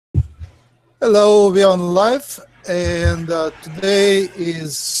Hello, we are on live, and today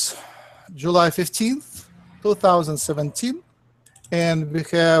is July 15th, 2017, and we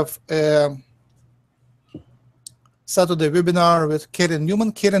have a Saturday webinar with Karen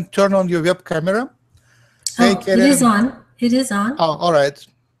Neumann. Karen, turn on your web camera. Hey, Karen. It is on. It is on. Oh, all right.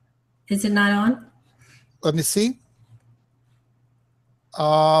 Is it not on? Let me see.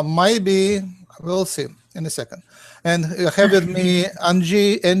 Maybe, we'll see in a second. And I have with me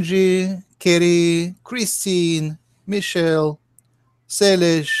Angie, Kerry, Christine, Michelle,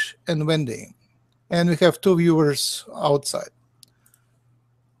 Salish, and Wendy. And we have two viewers outside.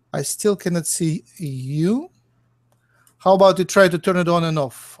 I still cannot see you. How about you try to turn it on and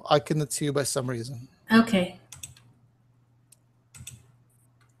off? I cannot see you by some reason. Okay.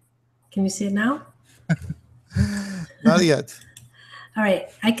 Can you see it now? Not yet. All right.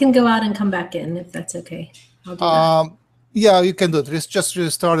 I can go out and come back in if that's okay. I'll do that. Yeah, you can do it. Just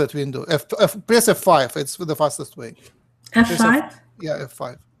restart that window. Press F5. It's the fastest way. F5? Yeah,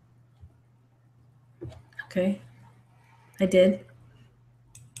 F5. Okay. I did.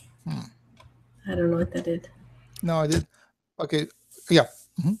 I don't know what that did. No, I did. Okay. Yeah.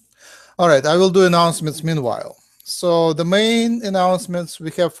 All right. I will do announcements meanwhile. So the main announcements,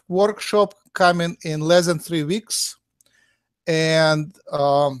 we have workshop coming in less than 3 weeks. And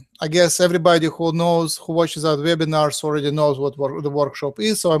I guess everybody who watches our webinars already knows what the workshop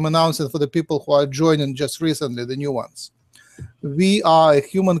is. So I'm announcing for the people who are joining just recently, the new ones. We are a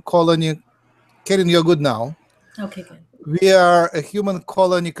human colony. Karen, you're good now. Okay, good. We are a human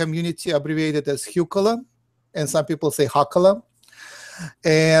colony community abbreviated as Hucolo, and some people say Hucolo.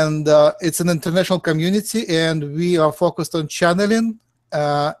 And it's an international community, and we are focused on channeling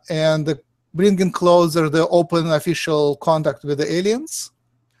and bringing closer the open official contact with the aliens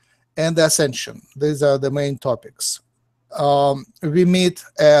and the ascension. These are the main topics. We meet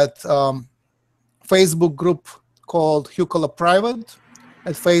at Facebook group called Hucolo Private,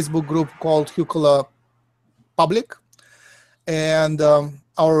 a Facebook group called Hucolo Public. And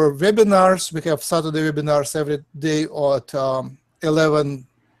our webinars, we have Saturday webinars every day at 11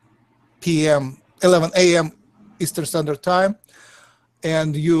 a.m. Eastern Standard Time.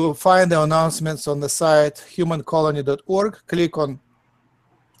 And you find the announcements on the site humancolony.org. Click on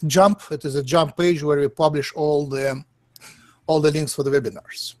Jump. It is a Jump page where we publish all the links for the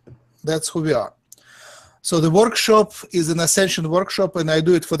webinars. That's who we are. So the workshop is an Ascension workshop, and I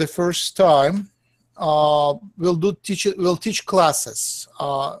do it for the first time. We'll teach classes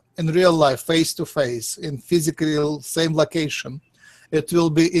in real life, face to face, in physical same location. It will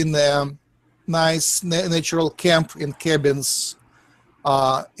be in a nice natural camp in cabins.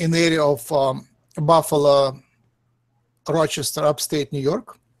 In the area of Buffalo, Rochester, upstate New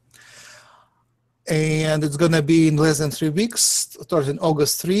York. And it's going to be in less than 3 weeks, starting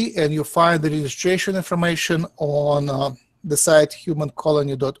August 3. And you find the registration information on the site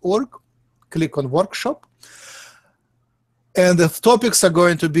humancolony.org. Click on workshop. And the topics are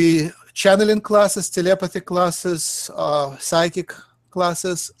going to be channeling classes, telepathy classes, psychic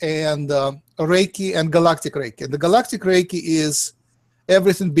classes, and Reiki and Galactic Reiki. The Galactic Reiki is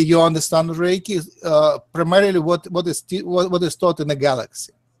everything beyond the standard Reiki, primarily what is taught in the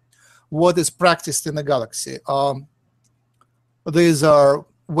galaxy, what is practiced in the galaxy. These are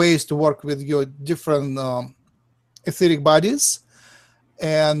ways to work with your different etheric bodies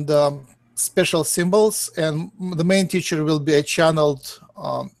and special symbols. And the main teacher will be a channeled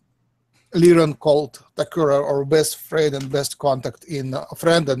Lyran called Takura, or best friend and best contact in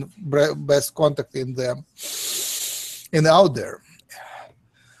friend and best contact in the out there.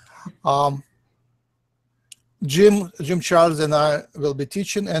 Jim Charles and I will be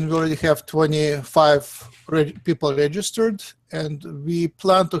teaching, and we already have 25 people registered, and we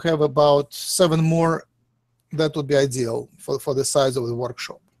plan to have about 7 more. That would be ideal for the size of the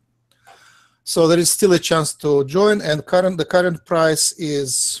workshop. So there is still a chance to join, and the current price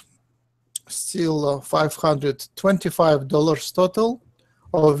is still $525 total,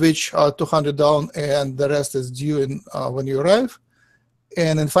 of which $200 down, and the rest is due when you arrive.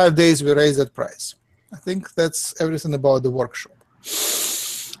 And in 5 days, we raise that price. I think that's everything about the workshop.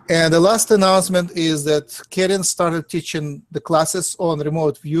 And the last announcement is that Karen started teaching the classes on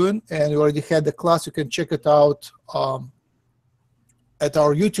remote viewing, and we already had the class. You can check it out at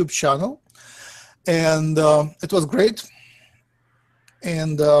our YouTube channel. And it was great.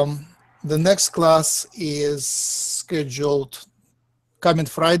 And the next class is scheduled coming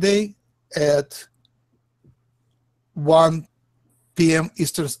Friday at 1 p.m.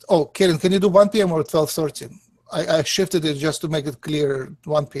 Eastern. Oh, Karen, can you do 1 p.m. or 12:30? I shifted it just to make it clear.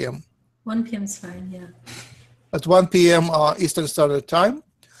 1 p.m. 1 p.m. is fine, yeah. At 1 p.m. Eastern Standard Time.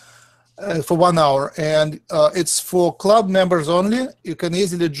 for 1 hour, and it's for club members only. You can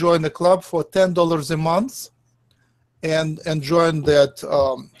easily join the club for $10 a month and join that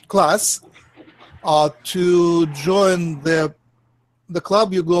class. To join the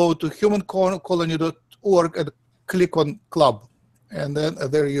club, you go to humancolony.org and click on club, and then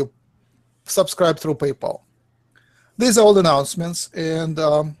there you subscribe through PayPal. These are all announcements. And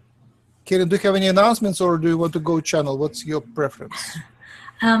Karen, do you have any announcements, or do you want to go channel? What's your preference?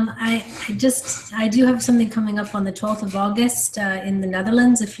 I do have something coming up on the 12th of August in the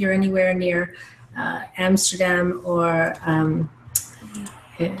Netherlands. If you're anywhere near Amsterdam or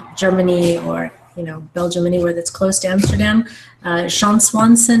Germany, or Belgium, anywhere that's close to Amsterdam, Sean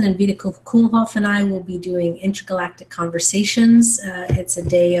Swanson and Vita Koolhoff and I will be doing intergalactic conversations. It's a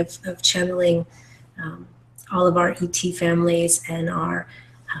day of channeling all of our ET families and our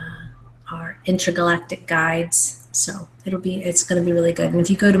intergalactic guides. So it's going to be really good. And if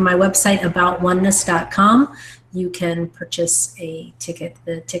you go to my website, aboutoneness.com, you can purchase a ticket.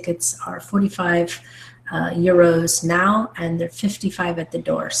 The tickets are 45 euros now, and they're 55 at the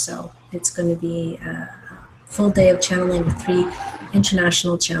door. So it's going to be a full day of channeling with 3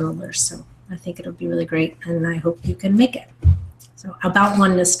 international channelers. So I think it'll be really great, and I hope you can make it. So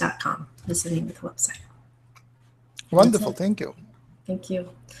aboutoneness.com is the name of the website. Wonderful. Thank you. Thank you.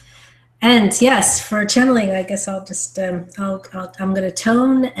 And yes, for channeling, I guess I'll just, I'm going to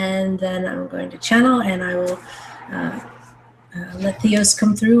tone, and then I'm going to channel, and I will let Theos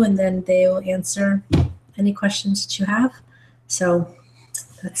come through, and then they'll answer any questions that you have. So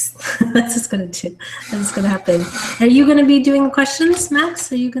that's what's going to do. That's going to happen. Are you going to be doing questions,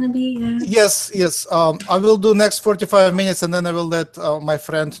 Max? Are you going to be? Yes. I will do next 45 minutes, and then I will let my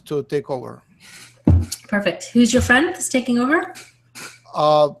friend to take over. Perfect. Who's your friend that's taking over?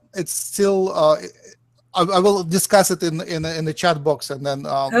 It's still. I will discuss it in the chat box, and then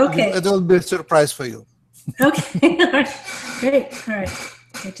okay. It will be a surprise for you. Okay. All right. Great. All right.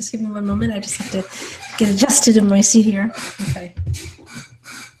 Okay, just give me 1 moment. I just have to get adjusted in my seat here. Okay.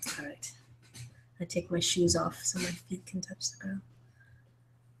 All right. I take my shoes off so my feet can touch the ground.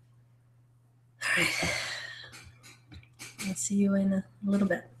 All right. I'll see you in a little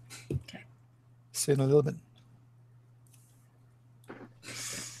bit. Okay. See you in a little bit.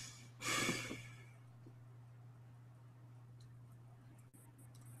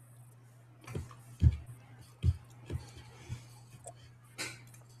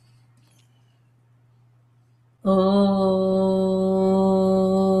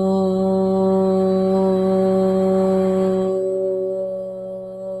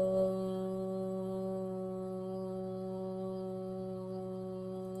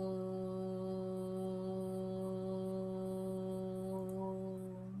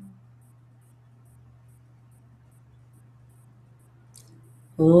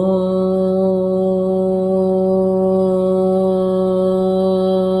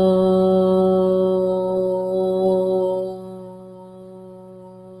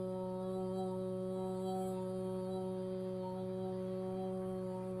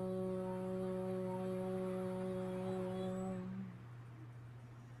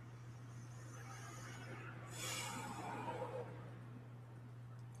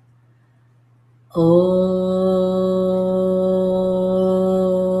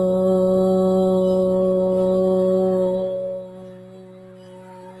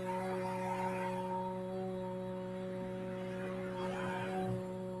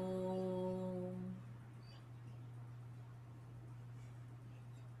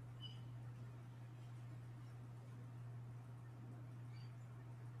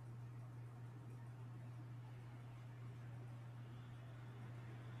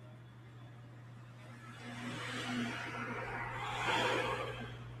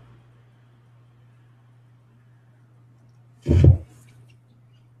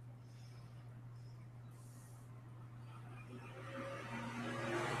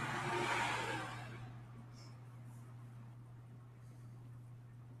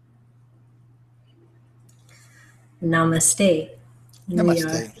 Namaste. Namaste.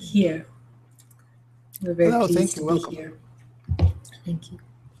 We are here. We're very pleased thank you. to be Welcome. here. Thank you.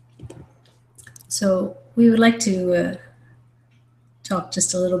 So we would like to talk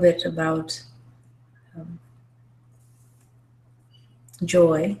just a little bit about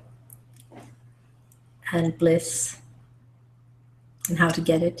joy and bliss, and how to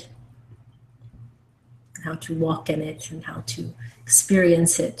get it, and how to walk in it, and how to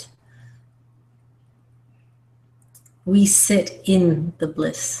experience it. We sit in the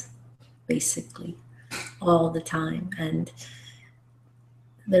bliss, basically, all the time. And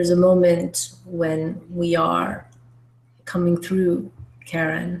there's a moment when we are coming through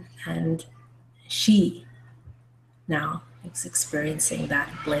Karen, and she now is experiencing that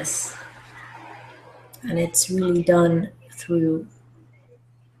bliss. And it's really done through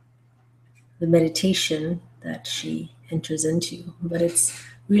the meditation that she enters into, but it's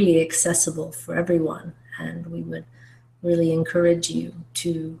really accessible for everyone. And we would really encourage you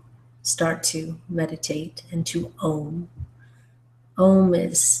to start to meditate and to Om. Om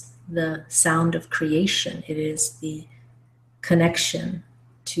is the sound of creation. It is the connection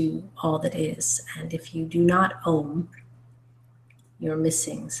to all that is. And if you do not Om, you're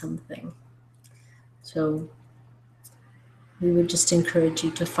missing something. So we would just encourage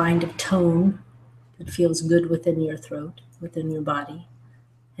you to find a tone that feels good within your throat, within your body,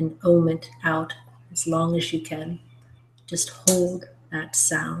 and Om it out as long as you can. Just hold that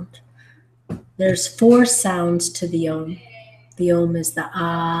sound. There's 4 sounds to the Om. The Om is the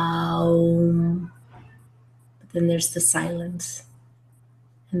Aum. But then there's the silence.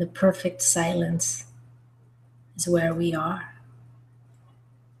 And the perfect silence is where we are.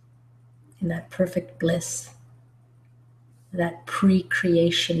 In that perfect bliss. That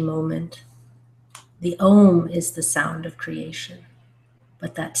pre-creation moment. The Om is the sound of creation.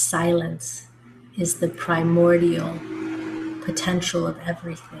 But that silence is the primordial potential of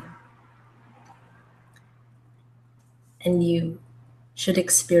everything. And you should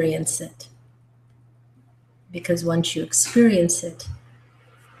experience it. Because once you experience it,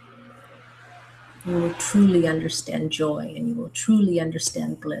 you will truly understand joy, and you will truly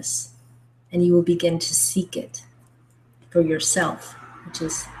understand bliss. And you will begin to seek it for yourself, which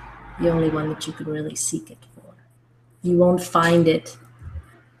is the only one that you can really seek it for. You won't find it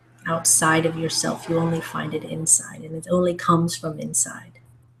outside of yourself. You only find it inside, and it only comes from inside.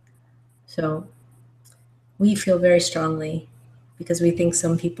 So we feel very strongly, because we think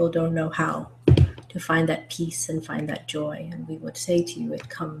some people don't know how to find that peace and find that joy. And we would say to you, it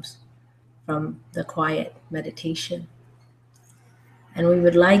comes from the quiet meditation. And we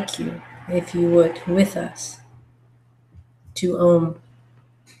would like you, if you would, with us, to Om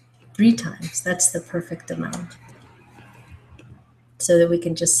 3 times. That's the perfect amount. So that we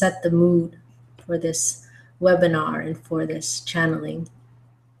can just set the mood for this webinar and for this channeling.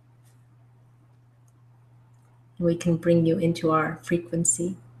 We can bring you into our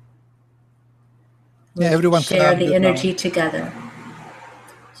frequency. Yeah, everyone can share the energy now. together.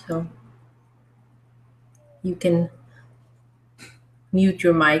 So you can mute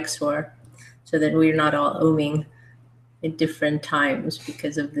your mics, or so that we're not all oming at different times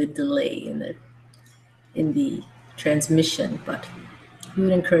because of the delay in the transmission. But we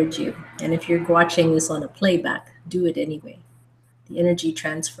would encourage you. And if you're watching this on a playback, do it anyway. The energy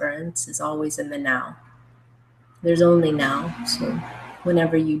transference is always in the now. There's only now, so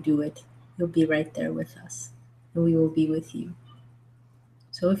whenever you do it, you'll be right there with us, and we will be with you.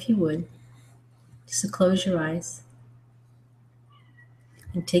 So if you would, just close your eyes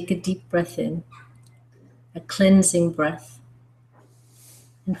and take a deep breath in, a cleansing breath,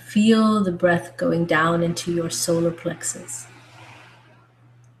 and feel the breath going down into your solar plexus.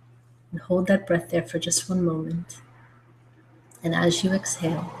 And hold that breath there for just 1 moment. And as you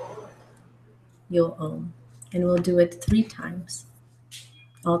exhale, you'll Om. And we'll do it 3 times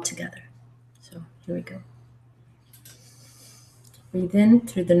all together. So here we go. Breathe in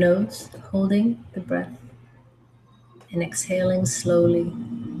through the nose, holding the breath, and exhaling slowly.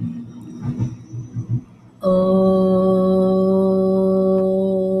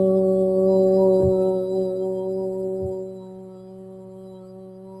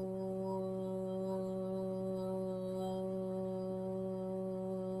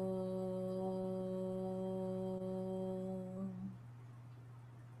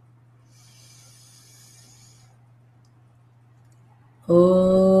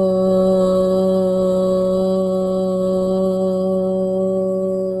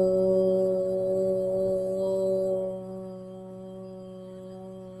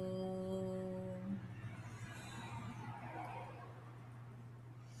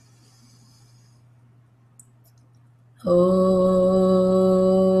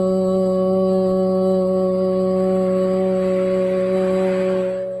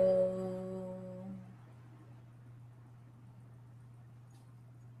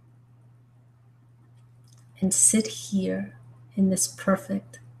 And sit here in this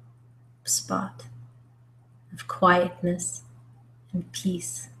perfect spot of quietness and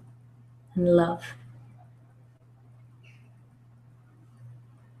peace and love.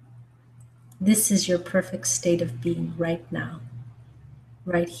 This is your perfect state of being right now,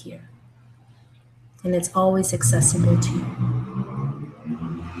 right here. And it's always accessible to you.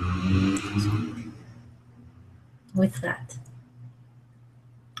 With that,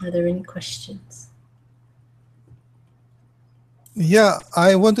 Are there any questions? Yeah,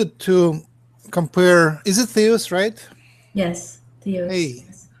 I wanted to compare. Is it Theos, right? Yes, Theos. Hey,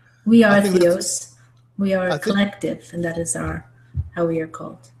 Yes. We I are think Theos. We are I a think collective, and that is how we are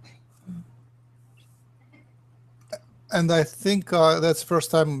called. and I think that's the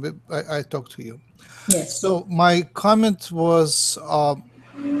first time I talked to you. Yes. So my comment was,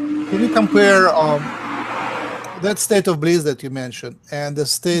 can you compare that state of bliss that you mentioned and the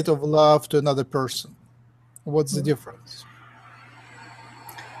state of love to another person? What's the difference?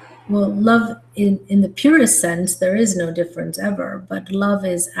 Well, love in the purest sense, there is no difference ever, but love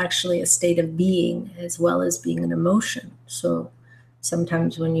is actually a state of being as well as being an emotion. So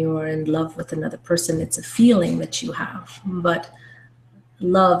sometimes when you are in love with another person, it's a feeling that you have, but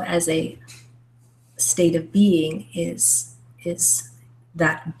love as a state of being is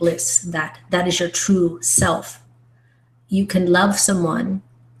that bliss, that is your true self. You can love someone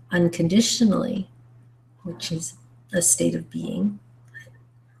unconditionally, which is a state of being,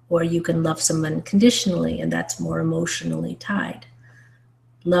 or you can love someone conditionally, and that's more emotionally tied.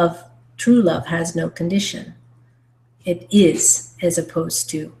 Love, true love, has no condition. It is, as opposed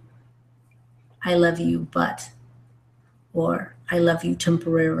to I love you but, or I love you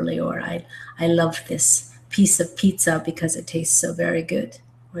temporarily, or I love this piece of pizza because it tastes so very good,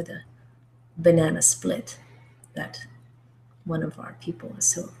 or the banana split that one of our people is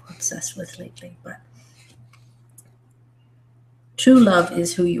so obsessed with lately. But true love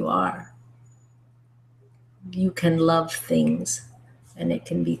is who you are. You can love things and it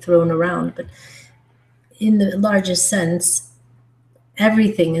can be thrown around, but in the largest sense,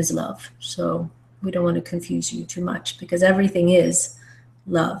 everything is love. So we don't want to confuse you too much, because everything is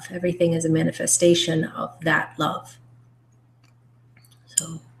love. Everything is a manifestation of that love.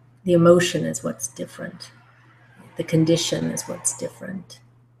 So the emotion is what's different. The condition is what's different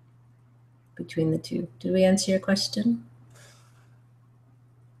between the two. Did we answer your question?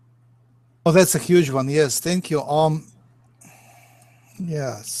 Oh, that's a huge one. Yes, thank you.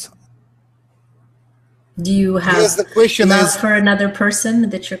 Yes. Do you have Yes, the question love is for another person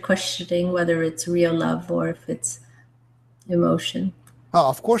that you're questioning whether it's real love or if it's emotion? Oh,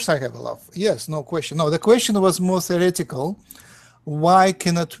 of course I have a love. Yes, no question. No, the question was more theoretical. Why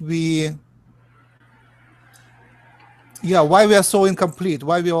cannot we, why we are so incomplete?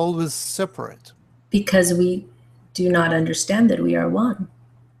 Why we are always separate? Because we do not understand that we are one.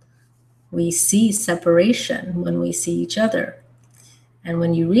 We see separation when we see each other. And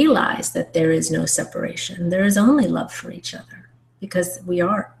when you realize that there is no separation, there is only love for each other, because we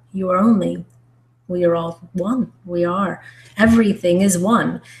are all one. We are, everything is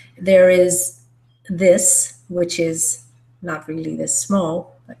one. There is this, which is not really this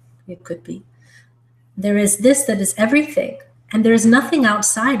small, but it could be. There is this that is everything, and there is nothing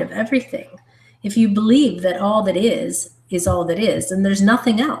outside of everything. If you believe that all that is all that is, then there's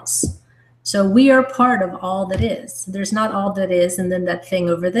nothing else. So we are part of all that is. There's not all that is and then that thing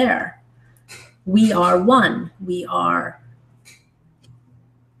over there. We are one. We are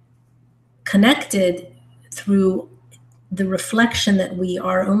connected through the reflection that we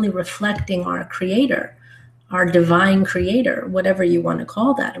are only reflecting our creator, our divine creator, whatever you want to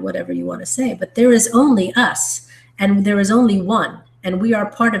call that, whatever you want to say. But there is only us, and there is only one, and we are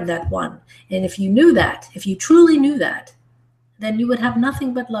part of that one. And if you knew that, if you truly knew that, then you would have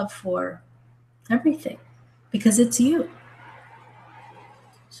nothing but love for everything, because it's you.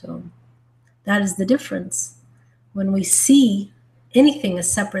 So that is the difference. When we see anything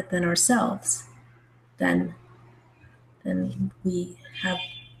as separate than ourselves, then we have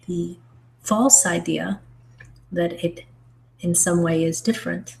the false idea that it in some way is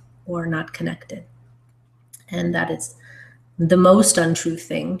different or not connected. And that is the most untrue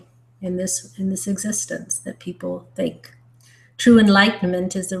thing in this existence, that people think. True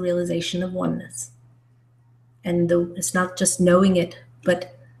enlightenment is the realization of oneness. And it's not just knowing it,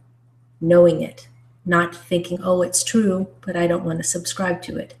 but knowing it. Not thinking, oh, it's true, but I don't want to subscribe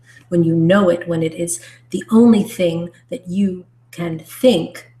to it. When you know it, when it is the only thing that you can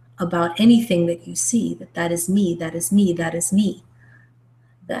think about anything that you see, that is me, that is me, that is me,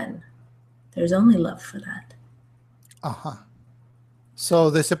 then there's only love for that.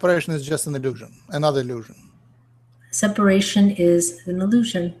 So the separation is just an illusion, another illusion. Separation is an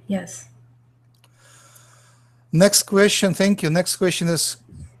illusion, yes. Next question, thank you. Next question is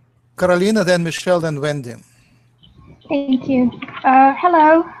Carolina, then Michelle, then Wendy. Thank you.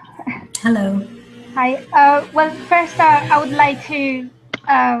 Hello. Hello. Hi. Well, first, I would like to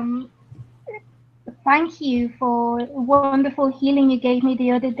thank you for wonderful healing you gave me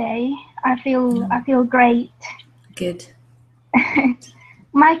the other day. I feel great. Good.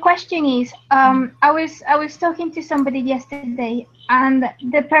 My question is, I was talking to somebody yesterday, and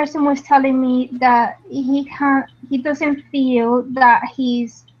the person was telling me that he doesn't feel that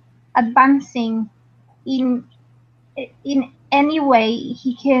he's advancing in any way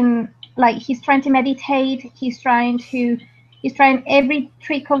he can. Like, he's trying to meditate, he's trying every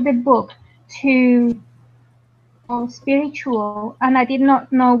trick of the book to spiritual, and I did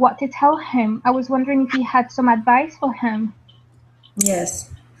not know what to tell him. I was wondering if you had some advice for him. Yes,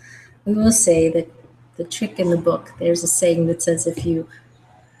 we will say that the trick in the book, there's a saying that says if you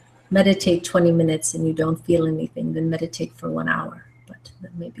meditate 20 minutes and you don't feel anything, then meditate for 1 hour. But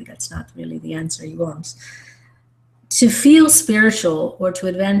maybe that's not really the answer he wants. To feel spiritual or to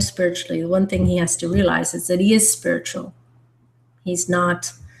advance spiritually, the one thing he has to realize is that he is spiritual. He's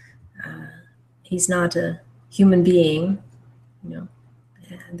not a human being,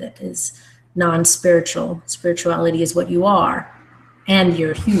 that is non-spiritual. Spirituality is what you are, and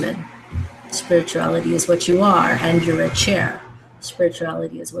you're human. Spirituality is what you are, and you're a chair.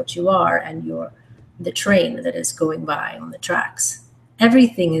 Spirituality is what you are, and you're the train that is going by on the tracks.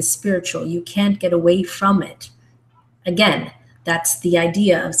 Everything is spiritual. You can't get away from it. Again, that's the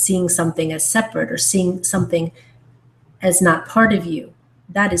idea of seeing something as separate or seeing something as not part of you.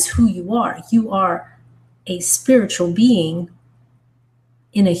 That is who you are. You are a spiritual being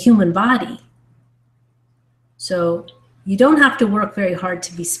in a human body. So you don't have to work very hard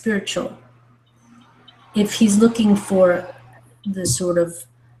to be spiritual. If he's looking for the sort of,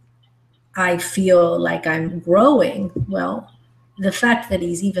 I feel like I'm growing, well, the fact that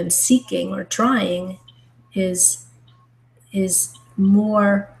he's even seeking or trying is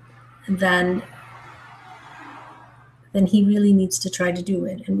more than he really needs to try to do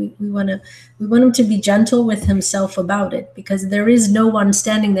it. And we want him to be gentle with himself about it, because there is no one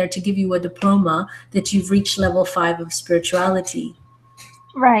standing there to give you a diploma that you've reached level 5 of spirituality.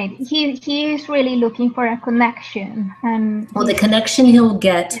 Right. He is really looking for a connection. And well, the connection he'll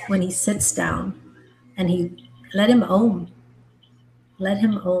get when he sits down and let him own. Let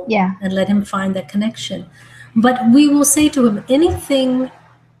him own. Yeah. And let him find that connection. But we will say to him, anything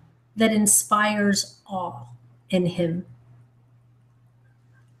that inspires awe in him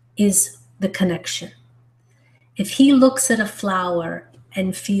is the connection. If he looks at a flower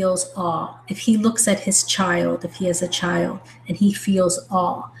and feels awe, if he looks at his child, if he has a child, and he feels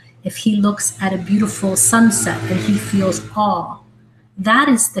awe, if he looks at a beautiful sunset and he feels awe, that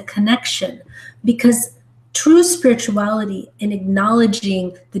is the connection. Because true spirituality in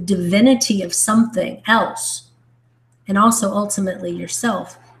acknowledging the divinity of something else, and also ultimately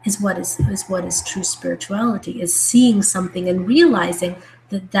yourself, is what is true spirituality, is seeing something and realizing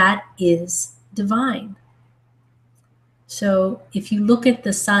that is divine. So if you look at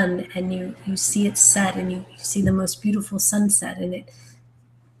the sun and you see it set and you see the most beautiful sunset, and it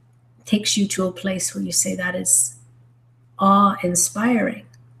takes you to a place where you say that is awe-inspiring,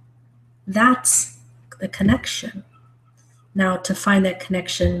 that's the connection. Now, to find that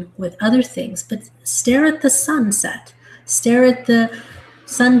connection with other things, but stare at the sunset, stare at the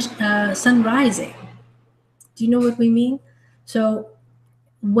sun rising. Do you know what we mean? So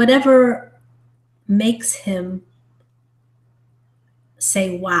whatever makes him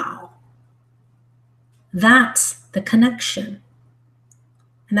say, wow, that's the connection.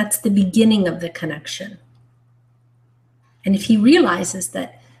 And that's the beginning of the connection. And if he realizes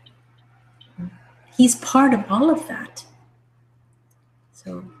that he's part of all of that,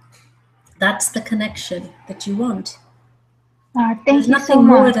 so that's the connection that you want. There's nothing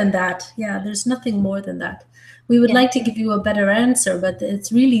more than that. Yeah, there's nothing more than that. We would like to give you a better answer, but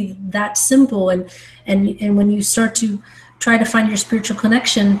it's really that simple. And when you start to try to find your spiritual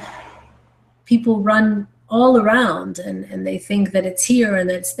connection, people run all around and they think that it's here and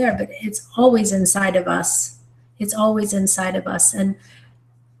that it's there, but it's always inside of us. It's always inside of us. And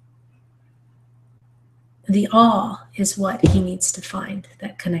the awe is what he needs to find,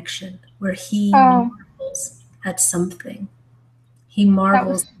 that connection, where he marvels at something. He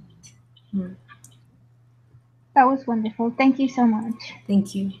marvels. That was wonderful. Thank you so much.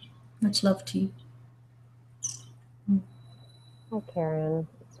 Thank you. Much love to you. Hi, Karen.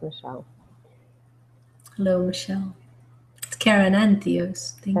 It's Michelle. Hello, Michelle. It's Karen and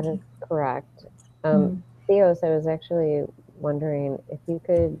Theos. Thank you. That is correct. Theos, I was actually wondering if you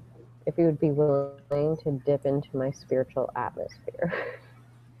would be willing to dip into my spiritual atmosphere.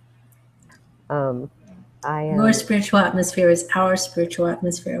 Your spiritual atmosphere is our spiritual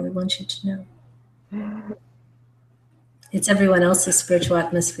atmosphere. We want you to know. It's everyone else's spiritual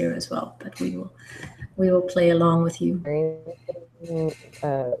atmosphere as well, but we will play along with you. Kind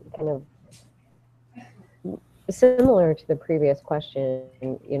of similar to the previous question,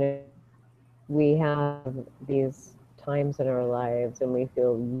 you know, we have these times in our lives and we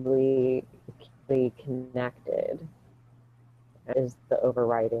feel really, really connected. Is the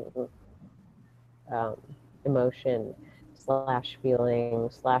overriding emotion / feeling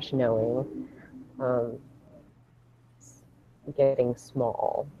 / knowing, getting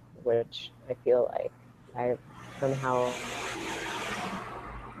small, which I feel like I somehow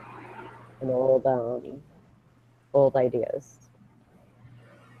an old ideas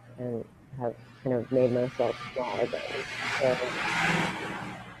and have kind of made myself small again. So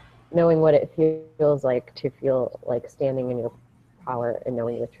knowing what it feels like to feel like standing in your power and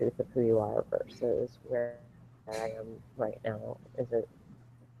knowing the truth of who you are versus where I am right now is a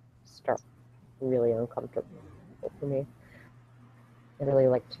start really uncomfortable for me. I really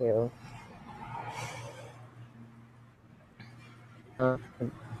like to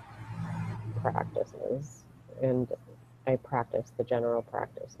practices, and I practice the general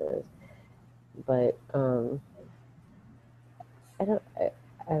practices, but I don't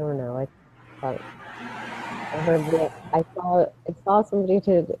know. I heard that I saw somebody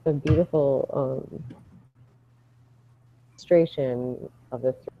did a beautiful illustration of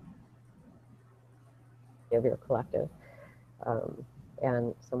the three of your collective,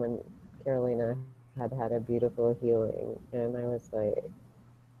 and someone, Carolina, had a beautiful healing, and I was like,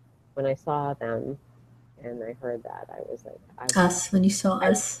 when I saw them and I heard that, I was like, Us, when you saw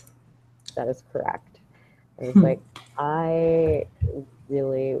us. That is correct. I was like, I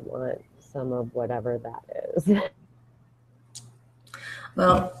really want some of whatever that is.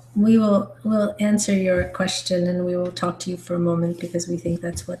 Well, we'll answer your question, and we will talk to you for a moment, because we think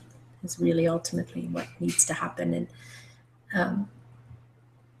that's what is really ultimately what needs to happen. And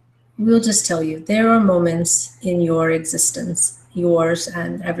we'll just tell you, there are moments in your existence, yours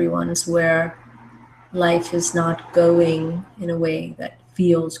and everyone's, where life is not going in a way that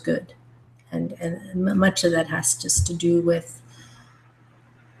feels good. And much of that has just to do with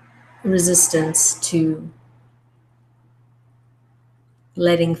resistance to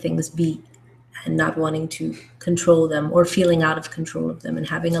letting things be and not wanting to control them, or feeling out of control of them, and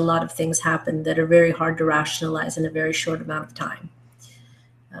having a lot of things happen that are very hard to rationalize in a very short amount of time.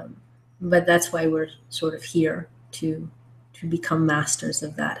 But that's why we're sort of here, to become masters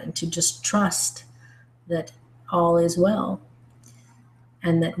of that, and to just trust that all is well,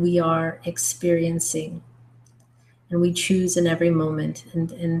 and that we are experiencing, and we choose in every moment.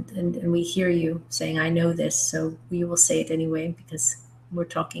 And we hear you saying, I know this, so we will say it anyway, because we're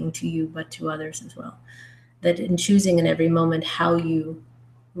talking to you, but to others as well. That in choosing in every moment how you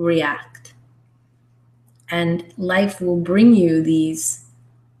react. And life will bring you these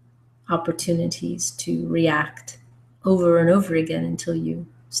opportunities to react over and over again until you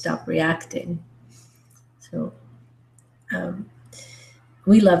stop reacting. So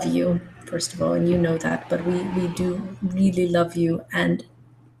we love you, first of all, and you know that, but we do really love you. And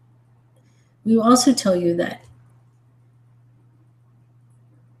we will also tell you that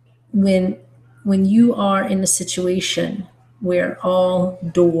when you are in a situation where all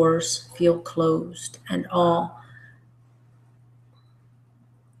doors feel closed and all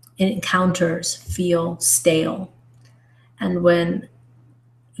encounters feel stale, and when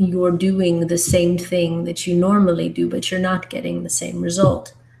you're doing the same thing that you normally do, but you're not getting the same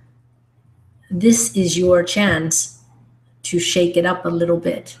result, this is your chance to shake it up a little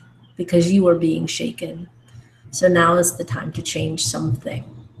bit, because you are being shaken. So now is the time to change something.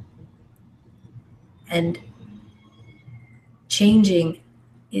 And changing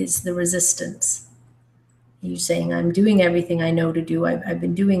is the resistance. You saying, I'm doing everything I know to do. I've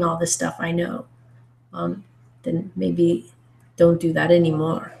been doing all this stuff I know. Then maybe don't do that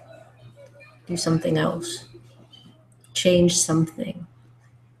anymore. Do something else. Change something.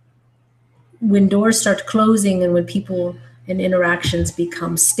 When doors start closing and when people and interactions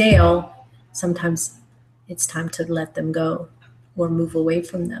become stale, sometimes it's time to let them go or move away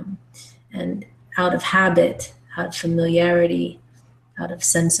from them. And out of habit, out of familiarity, out of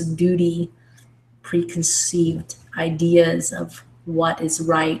sense of duty, preconceived ideas of what is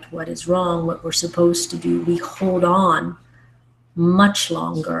right, what is wrong, what we're supposed to do, we hold on much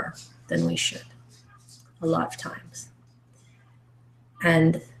longer than we should, a lot of times.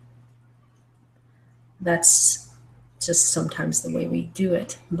 And that's just sometimes the way we do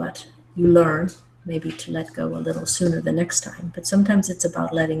it. But you learn maybe to let go a little sooner the next time. But sometimes it's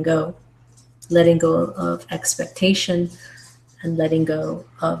about letting go of expectation, and letting go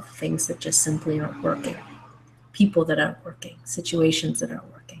of things that just simply aren't working, people that aren't working, situations that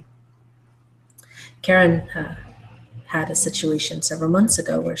aren't working. Karen had a situation several months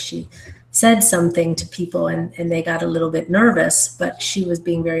ago where she said something to people and they got a little bit nervous, but she was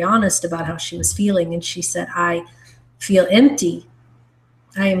being very honest about how she was feeling. And she said, I feel empty.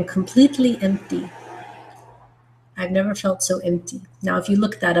 I am completely empty. I've never felt so empty. Now, if you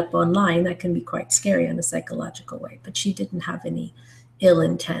look that up online, that can be quite scary in a psychological way, but she didn't have any ill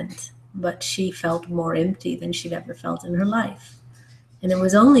intent, but she felt more empty than she'd ever felt in her life. And it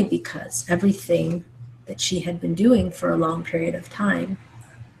was only because everything that she had been doing for a long period of time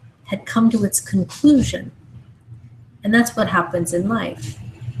had come to its conclusion. And that's what happens in life.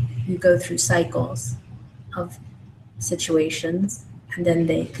 You go through cycles of situations and then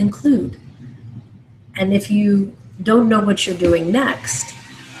they conclude. And if you don't know what you're doing next,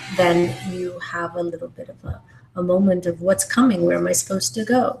 then you have a little bit of a moment of what's coming, where am I supposed to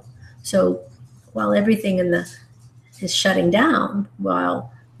go? So while everything is shutting down,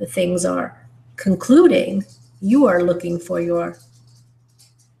 while the things are concluding, you are looking for your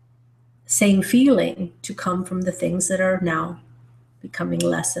same feeling to come from the things that are now becoming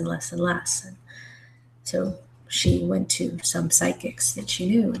less and less and less. And so she went to some psychics that she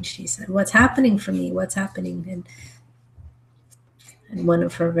knew, and she said, what's happening for me? What's happening? And one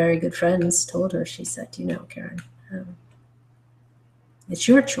of her very good friends told her, she said, you know, Karen, it's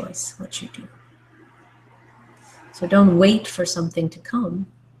your choice what you do. So don't wait for something to come,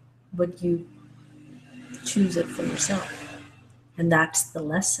 but you choose it for yourself. And that's the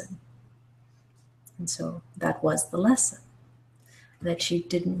lesson. And so that was the lesson, that she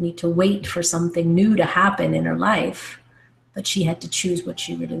didn't need to wait for something new to happen in her life, but she had to choose what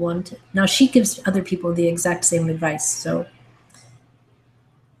she really wanted. Now, she gives other people the exact same advice, so,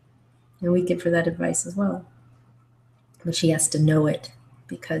 and we give her that advice as well. But she has to know it,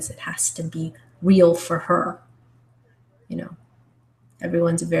 because it has to be real for her. You know,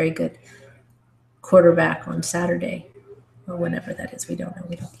 everyone's a very good quarterback on Saturday, or whenever that is. We don't know,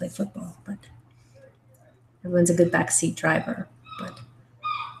 we don't play football, but everyone's a good backseat driver. But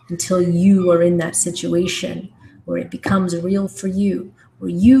until you are in that situation where it becomes real for you,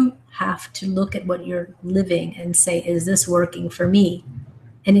 where you have to look at what you're living and say, is this working for me?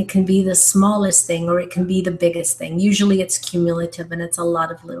 And it can be the smallest thing, or it can be the biggest thing. Usually it's cumulative, and it's a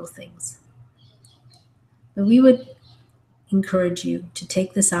lot of little things. But we would encourage you to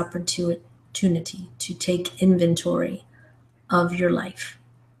take this opportunity to take inventory of your life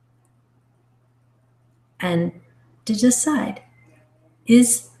and to decide,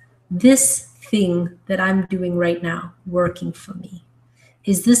 is this thing that I'm doing right now working for me?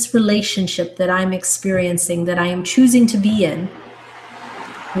 Is this relationship that I'm experiencing, that I am choosing to be in,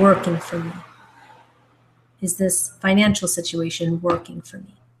 working for me? Is this financial situation working for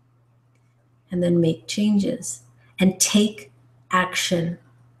me? And then make changes and take action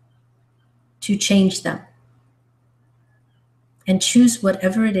to change them. And choose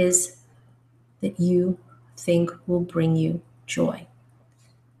whatever it is that you think will bring you joy.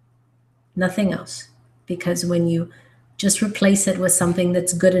 Nothing else. Because when you just replace it with something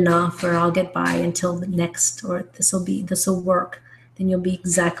that's good enough, or I'll get by until the next, or this will work, then you'll be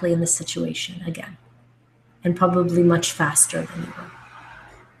exactly in the situation again. And probably much faster than you were.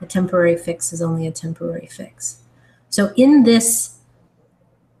 A temporary fix is only a temporary fix. So in this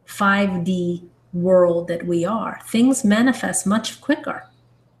 5D world that we are, things manifest much quicker.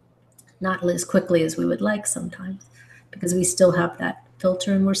 Not as quickly as we would like sometimes, because we still have that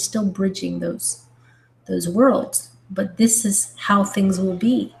filter and we're still bridging those worlds. But this is how things will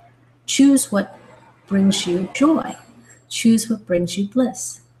be. Choose what brings you joy. Choose what brings you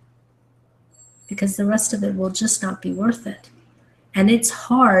bliss. Because the rest of it will just not be worth it. And it's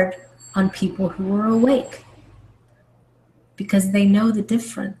hard on people who are awake, because they know the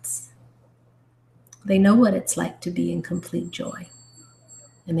difference. They know what it's like to be in complete joy.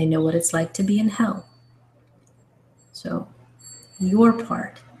 And they know what it's like to be in hell. So your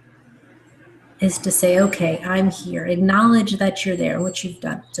part is to say, okay, I'm here. Acknowledge that you're there, which you've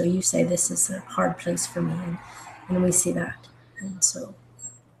done. So you say, this is a hard place for me. And we see that. And so,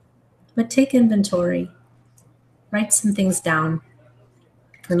 but take inventory, write some things down,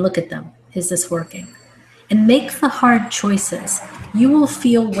 and look at them. Is this working? And make the hard choices. You will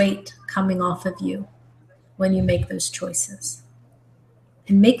feel weight coming off of you when you make those choices.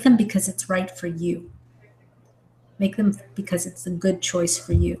 And make them because it's right for you. Make them because it's a good choice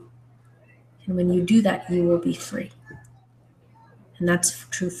for you. And when you do that, you will be free. And that's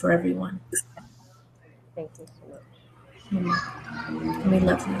true for everyone. Thank you so much. And we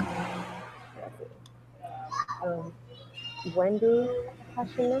love you. Wendy,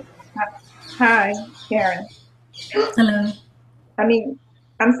 question next? Hi, Karen. Hello.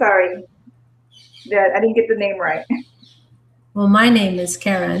 I'm sorry that I didn't get the name right. Well, my name is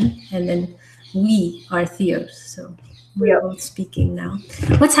Karen, and then we are Theos. So we're both speaking now.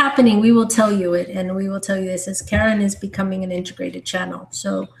 What's happening, we will tell you it, and we will tell you this, as Karen is becoming an integrated channel.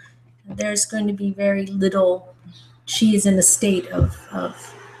 So there's going to be very little, she is in a state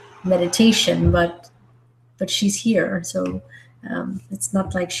of meditation, but she's here. So it's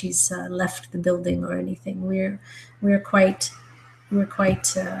not like she's left the building or anything. We're quite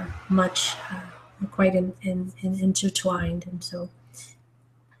intertwined, and so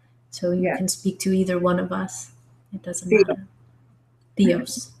you can speak to either one of us. It doesn't matter.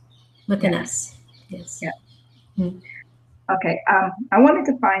 Theos, with an S. Yes. Yeah. Okay. I wanted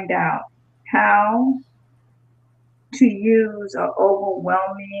to find out how to use an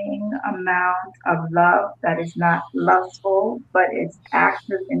overwhelming amount of love that is not lustful, but it's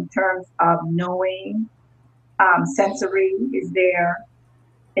active in terms of knowing. Sensory is there.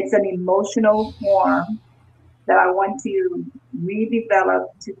 It's an emotional form that I want to redevelop,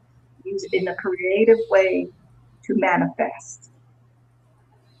 to use it in a creative way to manifest.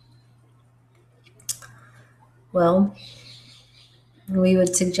 Well, we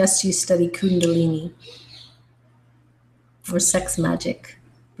would suggest you study Kundalini, or sex magic,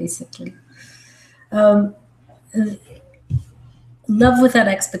 basically. Love without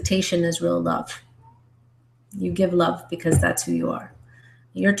expectation is real love. You give love because that's who you are.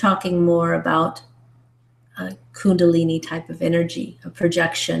 You're talking more about a Kundalini type of energy, a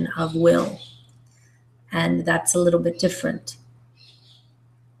projection of will, and that's a little bit different.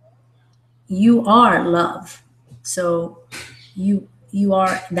 You are love, so you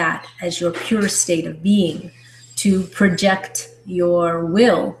are that as your pure state of being. To project your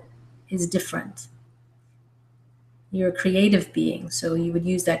will is different. You're a creative being, so you would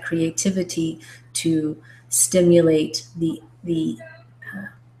use that creativity to stimulate the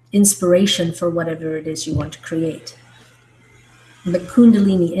inspiration for whatever it is you want to create. The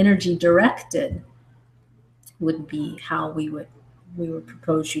Kundalini energy directed would be how we would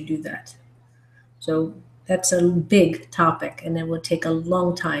propose you do that. So that's a big topic, and it would take a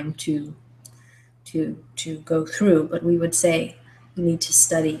long time to go through, but we would say you need to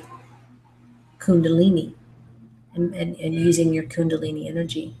study Kundalini and using your Kundalini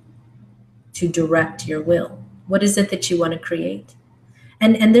energy to direct your will. What is it that you want to create?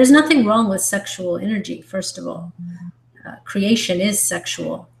 And there's nothing wrong with sexual energy, first of all. Creation is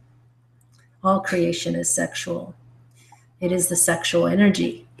sexual. All creation is sexual. It is the sexual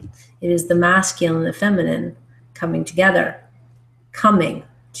energy. It is the masculine and the feminine coming together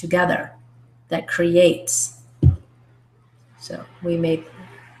that creates. So we made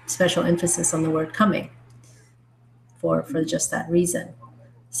special emphasis on the word coming for just that reason.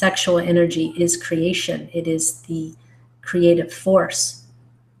 Sexual energy is creation. It is the creative force.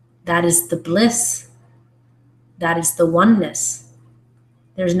 That is the bliss. That is the oneness.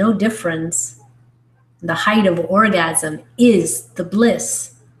 There's no difference. The height of orgasm is the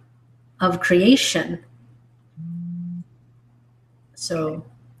bliss of creation. So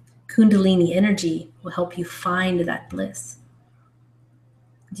Kundalini energy will help you find that bliss.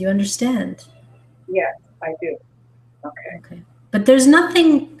 Do you understand? Yes, I do. Okay. But there's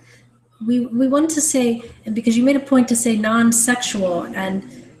nothing, we want to say, because you made a point to say non-sexual, and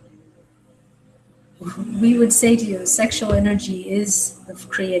we would say to you, sexual energy is the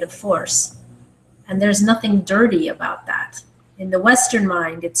creative force. And there's nothing dirty about that. In the Western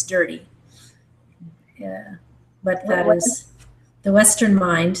mind, it's dirty. Yeah, but that is... The Western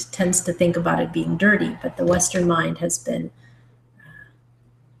mind tends to think about it being dirty, but the Western mind has been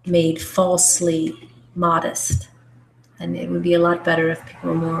made falsely modest. And it would be a lot better if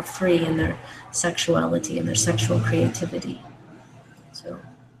people were more free in their sexuality and their sexual creativity. So,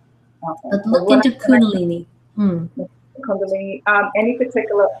 but look into Kundalini. Kundalini. Any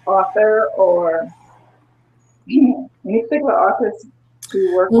particular author or any particular authors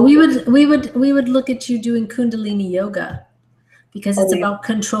who work? Well, we would look at you doing Kundalini yoga. Because it's about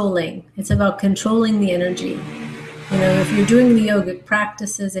controlling. It's about controlling the energy. You know, if you're doing the yogic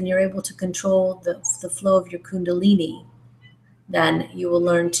practices and you're able to control the flow of your Kundalini, then you will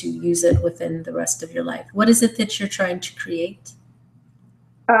learn to use it within the rest of your life. What is it that you're trying to create?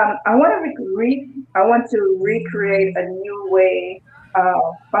 I want to recreate a new way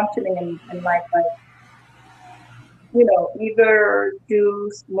of functioning in life. Like, you know, either do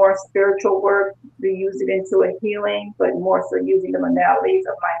more spiritual work, to use it into a healing, but more so using the modalities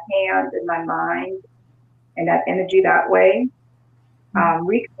of my hand and my mind and that energy that way,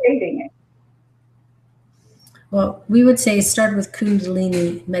 recreating it. Well, we would say start with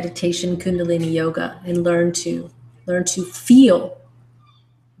Kundalini meditation, Kundalini yoga, and learn to feel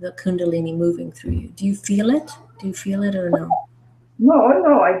the Kundalini moving through you. Do you feel it? Do you feel it or no?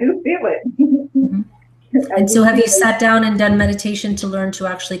 No, I do feel it. Mm-hmm. And so have you sat down and done meditation to learn to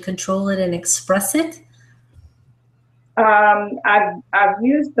actually control it and express it? I've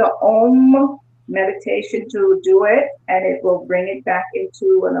used the Om meditation to do it, and it will bring it back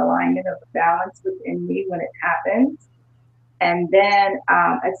into an alignment of balance within me when it happens. And then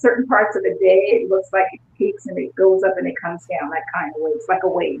at certain parts of the day, it looks like it peaks and it goes up and it comes down, that kind of way. It's like a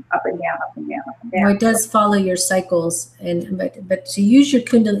wave, up and down, up and down, up and down. Well, it does follow your cycles, but to use your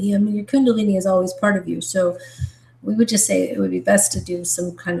Kundalini, I mean, your Kundalini is always part of you. So we would just say it would be best to do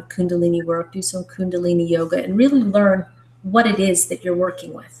some kind of Kundalini work, do some Kundalini yoga, and really learn what it is that you're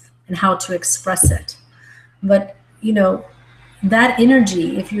working with and how to express it. But, you know, that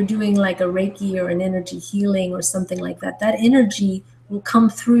energy, if you're doing like a Reiki or an energy healing or something like that, that energy will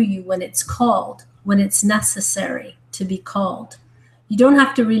come through you when it's called, when it's necessary to be called. You don't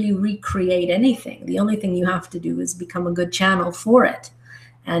have to really recreate anything. The only thing you have to do is become a good channel for it.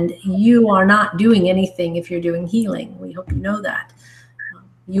 And you are not doing anything if you're doing healing. We hope you know that.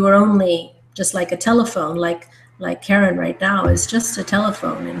 You are only just like a telephone, like Karen right now is just a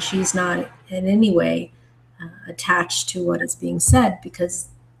telephone, and she's not in any way attached to what is being said, because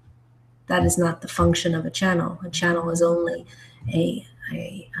that is not the function of a channel. A channel is only a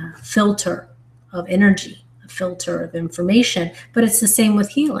filter of energy, a filter of information, but it's the same with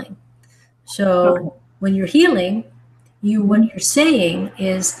healing. So when you're healing, what you're saying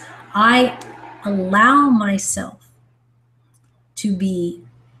is, I allow myself to be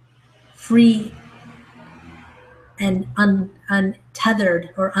free and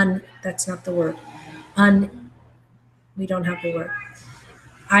untethered, or that's not the word. We don't have the word.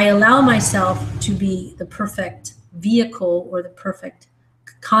 I allow myself to be the perfect vehicle or the perfect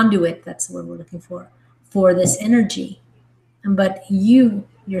conduit, that's the word we're looking for this energy. But you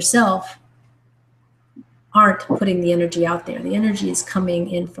yourself aren't putting the energy out there. The energy is coming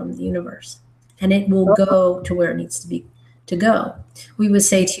in from the universe, and it will go to where it needs to go. We would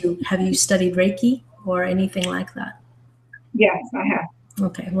say to you, have you studied Reiki or anything like that? Yes, I have.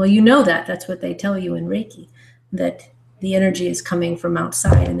 Okay, well, you know that. That's what they tell you in Reiki, that the energy is coming from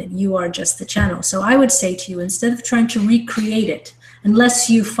outside and that you are just the channel. So I would say to you, instead of trying to recreate it, unless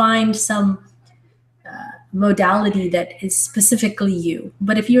you find some modality that is specifically you,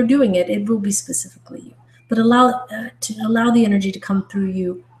 but if you're doing it, it will be specifically you. But allow the energy to come through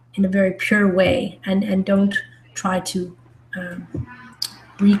you in a very pure way, and don't try to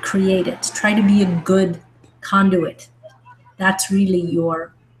recreate it. Try to be a good conduit. That's really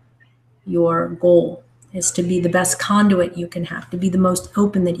your goal, is to be the best conduit you can have, to be the most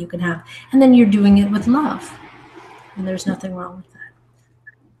open that you can have. And then you're doing it with love. And there's nothing wrong with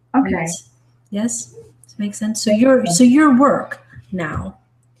that. Okay. Yes? Does it make sense? So your work now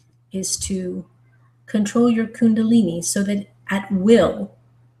is to control your Kundalini so that at will,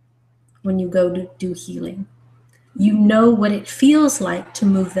 when you go to do healing, you know what it feels like to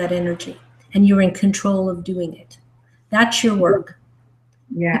move that energy, and you're in control of doing it. That's your work.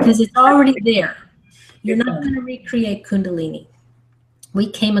 Yeah. Because it's already there. You're not going to recreate Kundalini. We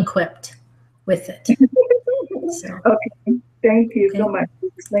came equipped with it. So. Okay. Thank you so much.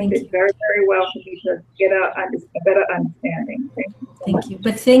 You explained it very, very well for me to get a better understanding. Thank you so much. Thank you.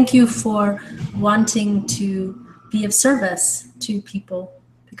 But thank you for wanting to be of service to people,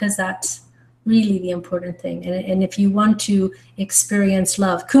 because that's really the important thing. And if you want to experience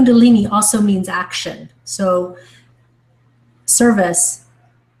love, Kundalini also means action. So service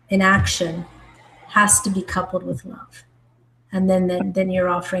in action has to be coupled with love. And then you're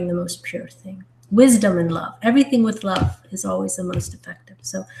offering the most pure thing. Wisdom and love. Everything with love is always the most effective.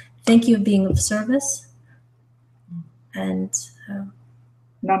 So thank you for being of service. And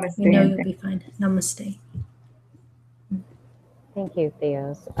Namaste. we know you'll be fine. Namaste. Thank you,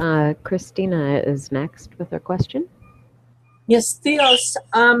 Theos. Christina is next with her question. Yes, Theos.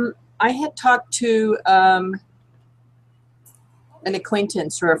 I had talked to an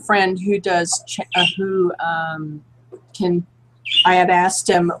acquaintance or a friend who does I had asked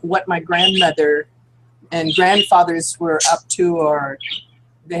him what my grandmother and grandfathers were up to, or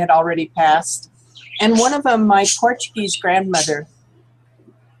they had already passed. And one of them, my Portuguese grandmother,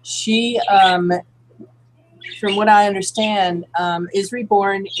 she, from what I understand, is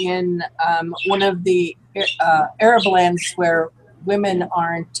reborn in one of the Arab lands where women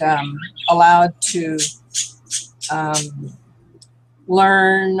aren't allowed to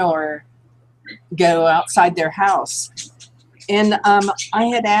learn or go outside their house. And I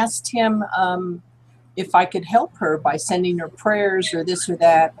had asked him if I could help her by sending her prayers or this or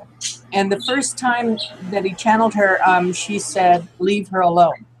that. And the first time that he channeled her, she said, leave her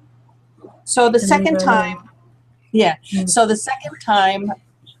alone. So the second time, Yeah. So the second time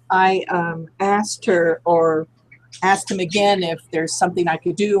I asked her, or asked him again if there's something I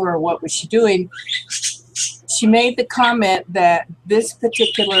could do or what was she doing, she made the comment that this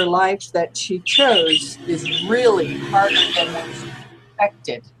particular life that she chose is really harder than what she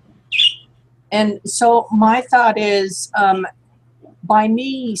expected. And so my thought is, by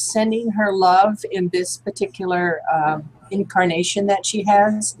me sending her love in this particular incarnation that she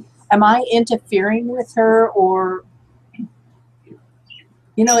has, am I interfering with her? Or,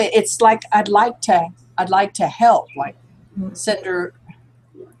 you know, it's like I'd like to help, like send her.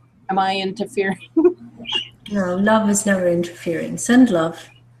 Am I interfering? No, love is never interfering. Send love.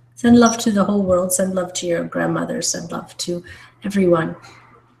 Send love to the whole world. Send love to your grandmother. Send love to everyone.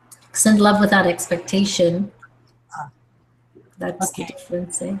 Send love without expectation. That's the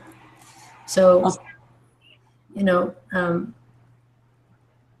difference. Eh? So, you know,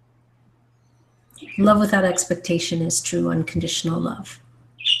 love without expectation is true unconditional love.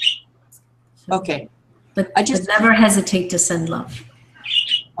 So, Okay. But never hesitate to send love.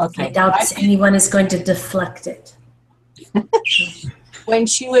 Okay. I doubt anyone is going to deflect it. When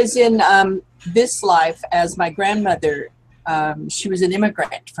she was in this life as my grandmother, she was an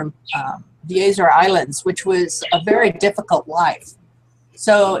immigrant from the Azores Islands, which was a very difficult life.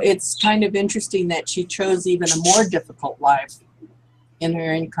 So it's kind of interesting that she chose even a more difficult life in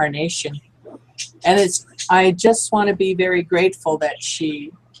her incarnation. And I just want to be very grateful that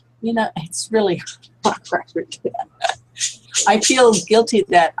she, you know, it's really hard. I feel guilty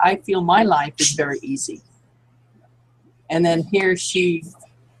that I feel my life is very easy. And then here she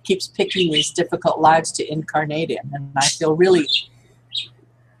keeps picking these difficult lives to incarnate in. And I feel really,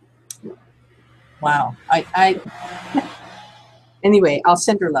 wow. Anyway, I'll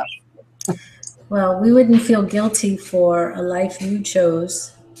send her love. Well, we wouldn't feel guilty for a life you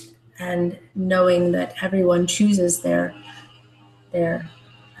chose, and knowing that everyone chooses their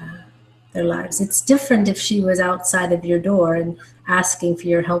lives. It's different if she was outside of your door and asking for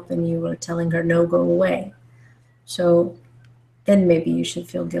your help and you were telling her, no, go away. So then maybe you should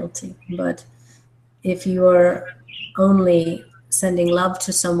feel guilty. But if you are only sending love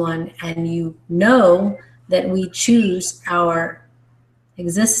to someone and you know that we choose our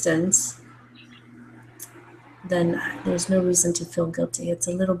existence, then there's no reason to feel guilty. It's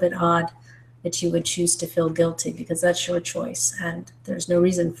a little bit odd that you would choose to feel guilty because that's your choice and there's no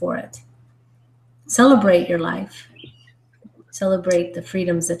reason for it. Celebrate your life. Celebrate the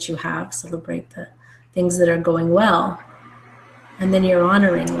freedoms that you have. Celebrate the things that are going well. And then you're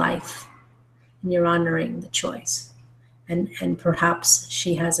honoring life. And you're honoring the choice. And perhaps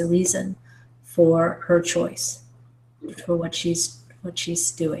she has a reason for her choice, for what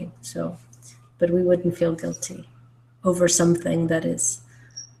she's doing. So, but we wouldn't feel guilty over something that is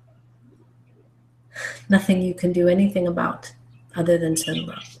nothing you can do anything about other than send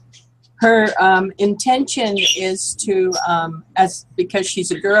love. Her intention is to, because she's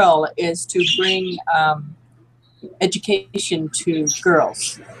a girl, is to bring education to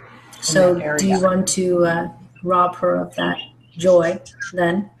girls. So do you want to rob her of that joy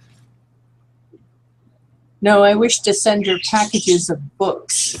then? No, I wish to send her packages of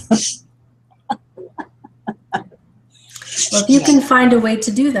books. Well, if you can find a way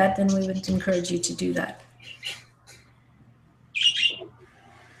to do that, then we would encourage you to do that.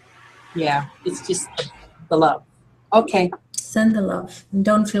 Yeah, it's just the love. Okay. Send the love and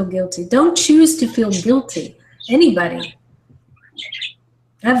don't feel guilty. Don't choose to feel guilty. Anybody.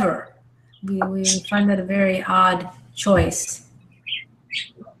 Ever. We find that a very odd choice.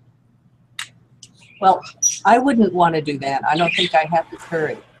 Well, I wouldn't want to do that. I don't think I have the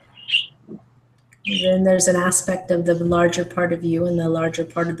courage. And then there's an aspect of the larger part of you and the larger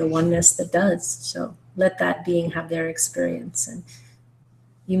part of the oneness that does. So let that being have their experience and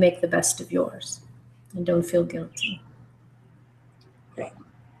you make the best of yours and don't feel guilty. Okay.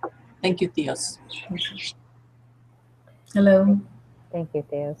 Thank you, Theos. Okay. Hello. Thank you,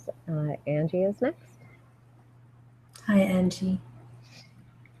 Theos. Angie is next. Hi, Angie.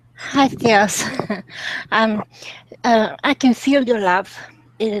 Hi, Theos. I can feel your love.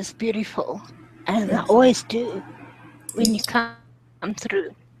 It is beautiful. And I always do when you come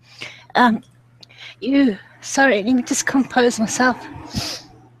through. Sorry, let me just compose myself.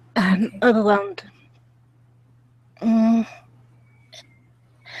 I'm overwhelmed.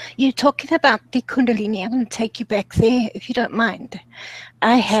 You're talking about the Kundalini. I'm going to take you back there, if you don't mind.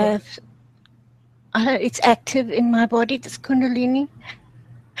 I have, it's active in my body, this Kundalini.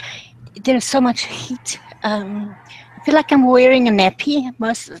 There's so much heat. I feel like I'm wearing a nappy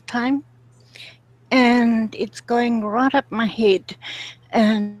most of the time. And it's going right up my head.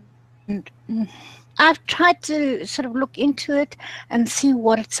 And I've tried to sort of look into it and see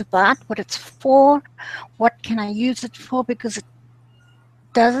what it's about, what it's for, what can I use it for, because it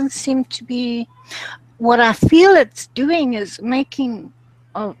doesn't seem to be, what I feel it's doing is making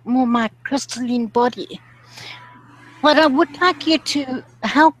more my crystalline body. But I would like you to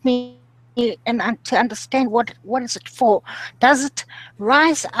help me and to understand what is it for. Does it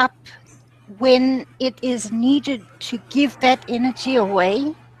rise up when it is needed to give that energy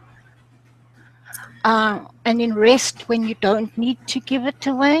away? And then rest when you don't need to give it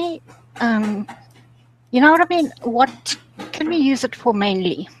away? You know what I mean? What can we use it for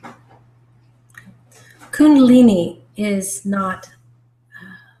mainly? Kundalini is not,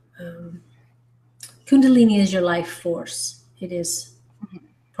 Kundalini is your life force. It is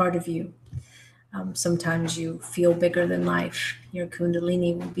part of you. Sometimes you feel bigger than life. Your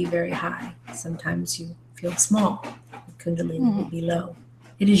Kundalini will be very high. Sometimes you feel small. Your Kundalini will be low.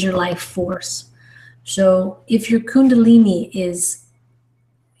 It is your life force. So if your Kundalini is,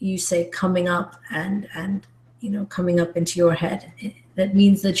 you say, coming up and coming up into your head, that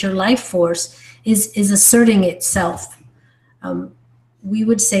means that your life force is asserting itself. We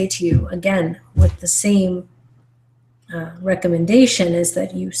would say to you, again, with the same recommendation, is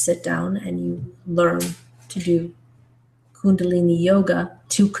that you sit down and you learn to do Kundalini yoga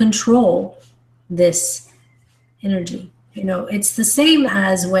to control this energy. It's the same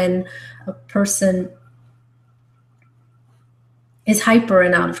as when a person is hyper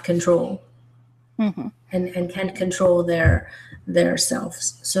and out of control, and can't control their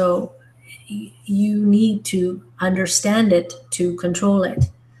selves. So you need to understand it to control it.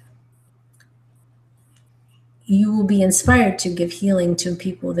 You will be inspired to give healing to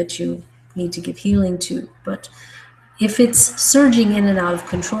people that you need to give healing to. But if it's surging in and out of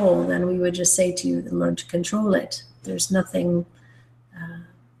control, then we would just say to you, learn to control it. There's nothing,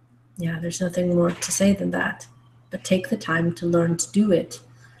 there's nothing more to say than that. But take the time to learn to do it.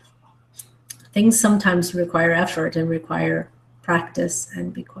 Things sometimes require effort and require practice,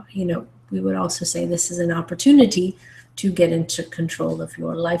 and we would also say this is an opportunity to get into control of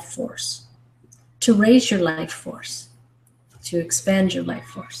your life force, to raise your life force, to expand your life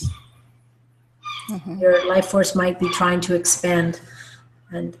force. Your life force might be trying to expand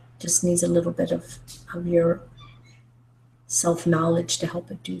and just needs a little bit of your self-knowledge to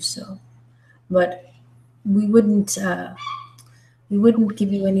help it do so. But we wouldn't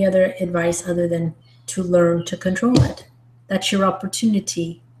give you any other advice other than to learn to control it. That's your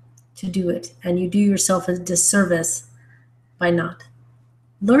opportunity to do it, and you do yourself a disservice by not.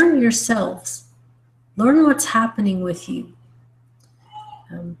 Learn yourselves. Learn what's happening with you,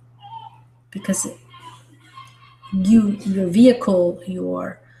 because your vehicle,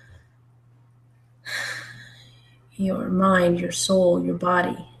 your mind, your soul, your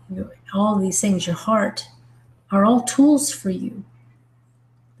body, all these things, your heart, are all tools for you.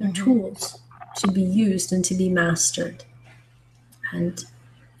 They're tools to be used and to be mastered. And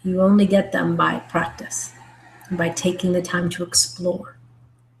you only get them by practice, by taking the time to explore.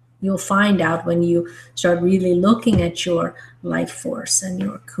 You'll find out when you start really looking at your life force and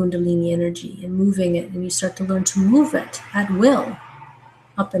your Kundalini energy and moving it, and you start to learn to move it at will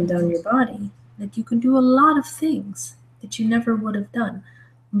up and down your body, that you can do a lot of things that you never would have done.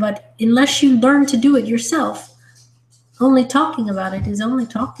 But unless you learn to do it yourself, only talking about it is only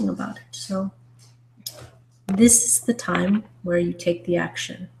talking about it. So this is the time where you take the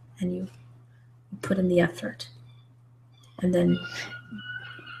action and you put in the effort. And then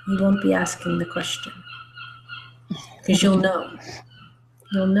you won't be asking the question, because you'll know.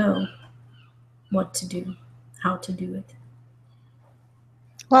 You'll know what to do, how to do it.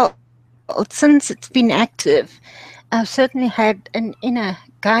 Well, since it's been active, I've certainly had an inner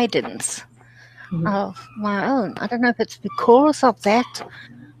guidance of my own. I don't know if it's because of that,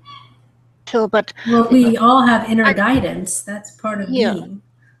 sure, but well, we all have inner guidance. That's part of being.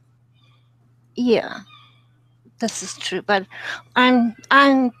 Yeah, this is true. But I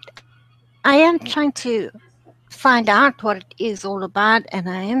am trying to find out what it is all about, and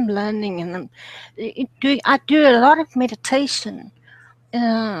I am learning, and I do a lot of meditation,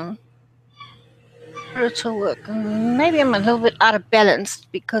 spiritual work. Maybe I'm a little bit out of balance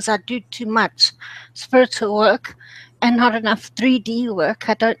because I do too much spiritual work and not enough 3D work.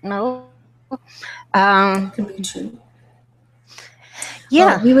 I don't know. That could be true.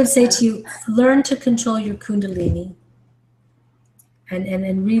 Yeah. Well, we would say to you, learn to control your Kundalini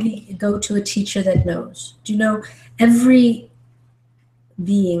and really go to a teacher that knows. Do you know, every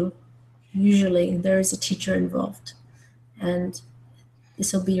being, usually there is a teacher involved. And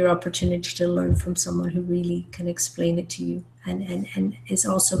this will be your opportunity to learn from someone who really can explain it to you and is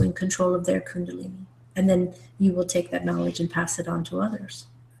also in control of their kundalini. And then you will take that knowledge and pass it on to others.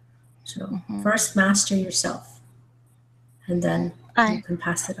 So first master yourself, and then you can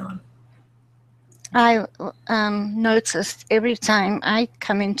pass it on. I noticed every time I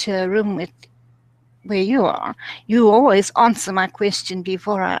come into a room with where you are, you always answer my question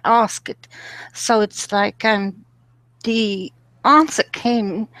before I ask it. So it's like the answer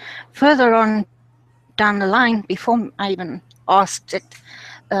came further on down the line before I even asked it.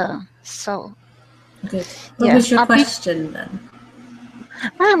 So good. What was your question then?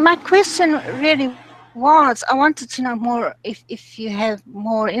 My question really was, I wanted to know more if you have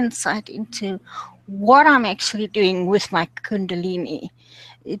more insight into what I'm actually doing with my kundalini.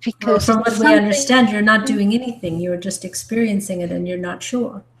 Because from what we understand, you're not doing anything. You're just experiencing it and you're not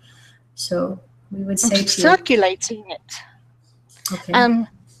sure. So we would say circulating it. Okay. I'm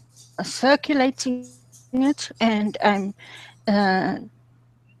circulating it, and I'm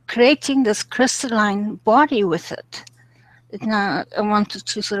creating this crystalline body with it. Now, I wanted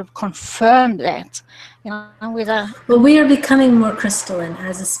to sort of confirm that, Well, we are becoming more crystalline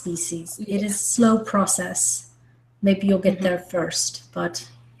as a species. It is a slow process. Maybe you'll get there first, but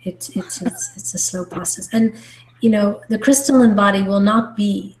it's a slow process. And the crystalline body will not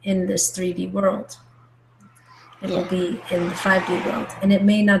be in this 3D world. It will be in the 5D world, and it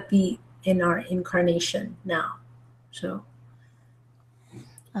may not be in our incarnation now. So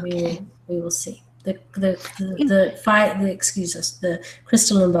we will see. The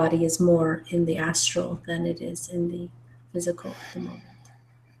crystalline body is more in the astral than it is in the physical at the moment.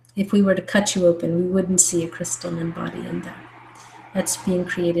 If we were to cut you open, we wouldn't see a crystalline body in there. That's being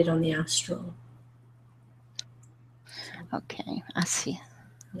created on the astral. Okay, I see.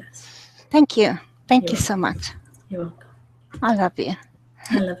 Yes. Thank you. Thank you so much. You're welcome. I love you.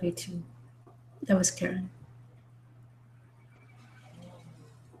 I love you too. That was Karen.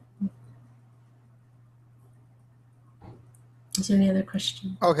 Is there any other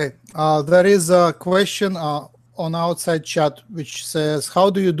question? Okay. There is a question on outside chat which says, how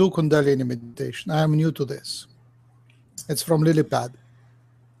do you do Kundalini meditation? I am new to this. It's from Lilypad.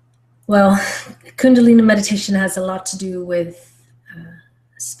 Well, Kundalini meditation has a lot to do with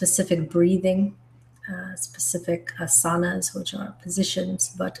specific breathing, specific asanas, which are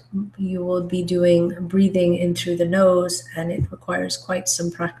positions, but you will be doing breathing in through the nose, and it requires quite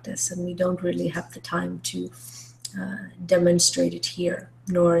some practice, and we don't really have the time to demonstrate it here,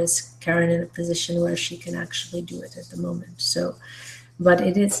 nor is Karen in a position where she can actually do it at the moment. So, but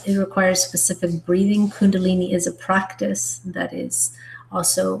it requires specific breathing. Kundalini is a practice that is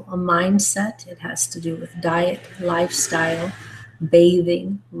also a mindset. It has to do with diet, lifestyle,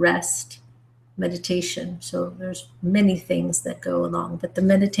 bathing, rest, meditation. So there's many things that go along, but the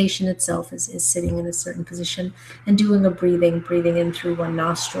meditation itself is sitting in a certain position and doing a breathing in through one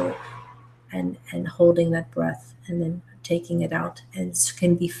nostril and holding that breath and then taking it out. And it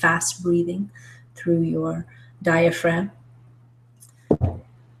can be fast breathing through your diaphragm.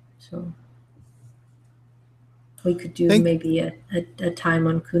 So we could do maybe a time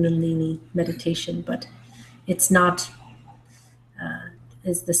on Kundalini meditation, but it's not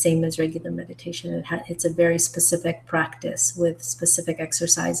is the same as regular meditation. It's a very specific practice with specific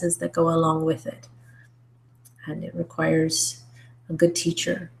exercises that go along with it. And it requires a good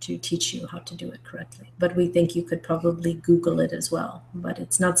teacher to teach you how to do it correctly. But we think you could probably Google it as well. But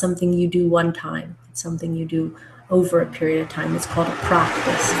it's not something you do one time. It's something you do over a period of time. It's called a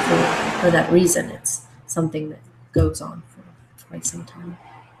practice for that reason. It's something that goes on for quite some time,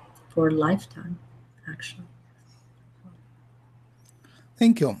 for a lifetime, actually.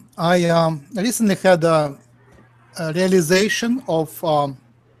 Thank you. I recently had a realization of,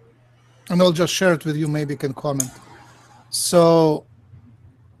 and I'll just share it with you, maybe you can comment. So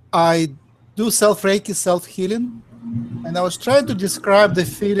I do self-Reiki, self-healing, and I was trying to describe the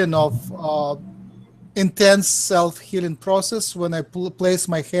feeling of intense self-healing process when I place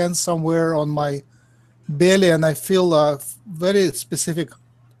my hands somewhere on my belly and I feel a very specific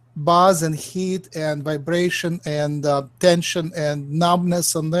buzz and heat and vibration and tension and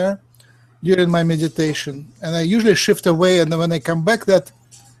numbness on there during my meditation. And I usually shift away, and then when I come back, that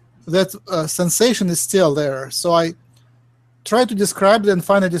sensation is still there. So I try to describe it and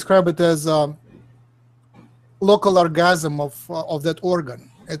finally describe it as local orgasm of that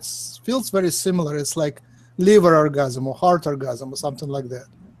organ. It feels very similar. It's like liver orgasm or heart orgasm or something like that.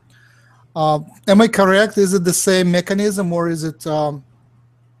 Am I correct? Is it the same mechanism, or is it?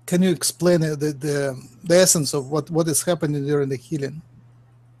 Can you explain the essence of what is happening during the healing?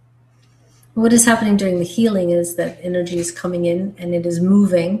 What is happening during the healing is that energy is coming in and it is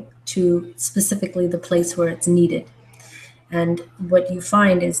moving to specifically the place where it's needed. And what you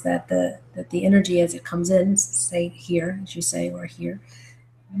find is that the energy as it comes in, say here, as you say, or here,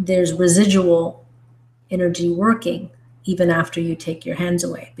 there's residual energy working even after you take your hands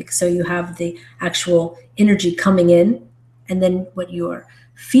away. Because so you have the actual energy coming in, and then what you're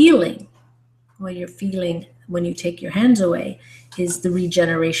feeling when you take your hands away is the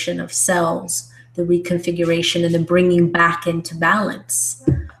regeneration of cells, the reconfiguration, and the bringing back into balance.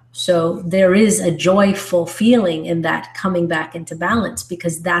 So there is a joyful feeling in that coming back into balance,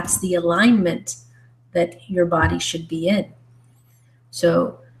 because that's the alignment that your body should be in.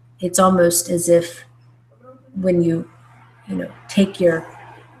 So it's almost as if when you take your,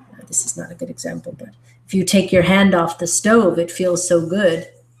 this is not a good example, but if you take your hand off the stove, it feels so good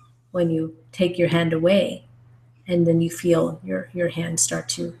when you take your hand away, and then you feel your hand start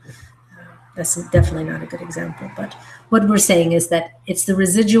to, that's definitely not a good example, but what we're saying is that it's the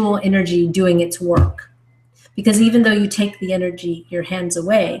residual energy doing its work. Because even though you take the energy, your hands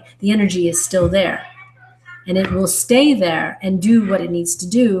away, the energy is still there. And it will stay there and do what it needs to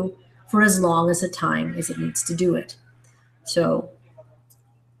do for as long as the time as it needs to do it. So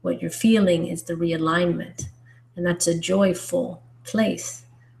what you're feeling is the realignment. And that's a joyful place.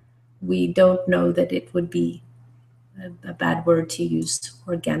 We don't know that it would be a bad word to use,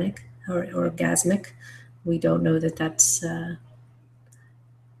 organic or orgasmic. We don't know that that's the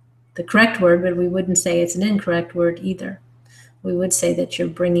correct word, but we wouldn't say it's an incorrect word either. We would say that you're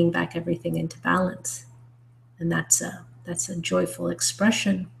bringing back everything into balance. And that's a joyful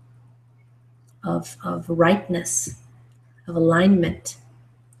expression of rightness, of alignment,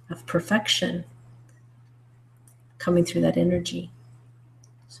 of perfection coming through that energy.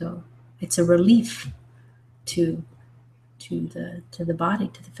 So it's a relief to the body,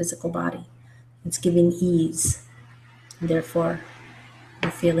 to the physical body. It's giving ease. And therefore,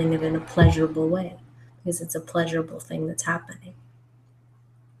 you're feeling it in a pleasurable way, because it's a pleasurable thing that's happening.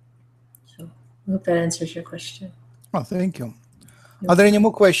 So I hope that answers your question. Oh, thank you. Are there any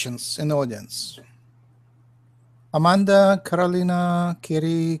more questions in the audience? Amanda, Carolina,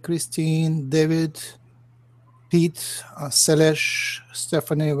 Kerry, Christine, David, Pete, Selesh,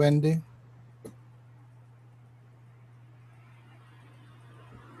 Stephanie, Wendy?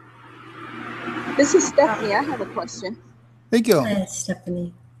 This is Stephanie. I have a question. Thank you. Hi,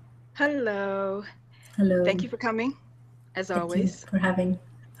 Stephanie. Hello. Hello. Thank you for coming, as Thank always. you for having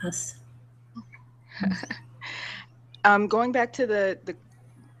us. Going back to the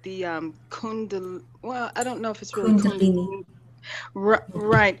kundalini. Well, I don't know if it's really kundalini.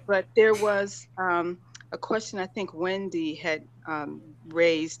 Right, but there was a question I think Wendy had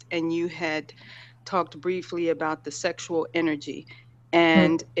raised, and you had talked briefly about the sexual energy,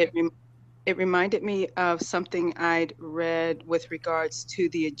 and it reminded me of something I'd read with regards to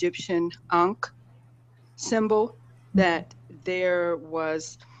the Egyptian Ankh symbol, that there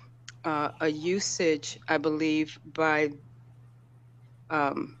was a usage, I believe, by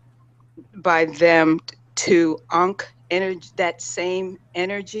them to Ankh energy, that same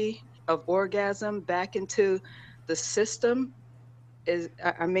energy of orgasm back into the system.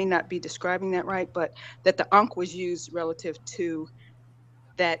 I may not be describing that right, but that the Ankh was used relative to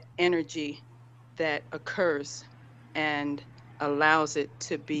that energy that occurs and allows it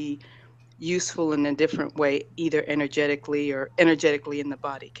to be useful in a different way, either energetically or energetically in the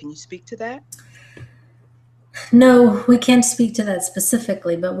body. Can you speak to that? No, we can't speak to that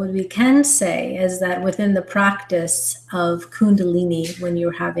specifically, but what we can say is that within the practice of Kundalini, when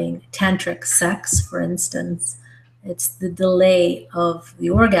you're having tantric sex, for instance, it's the delay of the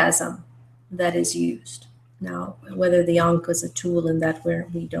orgasm that is used. Now, whether the Ankh is a tool in that,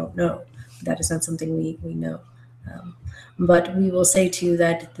 we don't know. That is not something we know. But we will say to you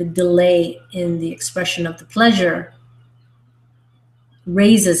that the delay in the expression of the pleasure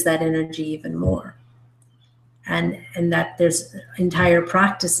raises that energy even more. And that there's entire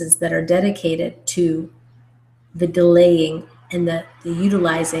practices that are dedicated to the delaying and the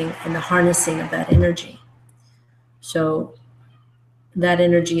utilizing and the harnessing of that energy. So that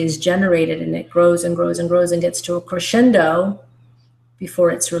energy is generated, and it grows and grows and grows and gets to a crescendo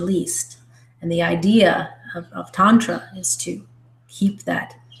before it's released. And the idea of Tantra is to keep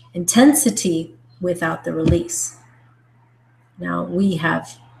that intensity without the release. Now, we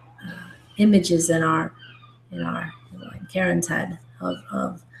have images in Karen's head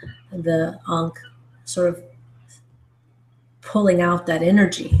of the Ankh sort of pulling out that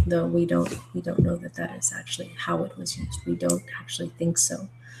energy, though we don't know that is actually how it was used. We don't actually think so.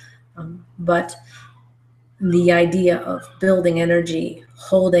 But the idea of building energy,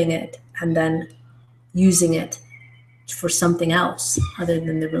 holding it, and then using it for something else other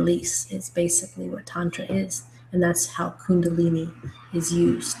than the release is basically what Tantra is. And that's how Kundalini is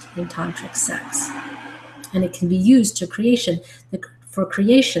used in tantric sex. And it can be used to creation. For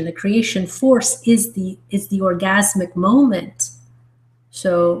creation, the creation force is the orgasmic moment.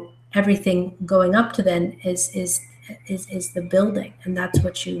 So everything going up to then is the building, and that's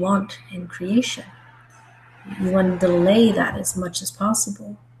what you want in creation. You want to delay that as much as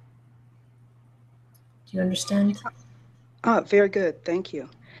possible. Do you understand? Very good. Thank you.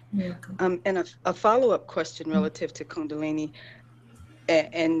 You're welcome. And a follow-up question relative to Kundalini,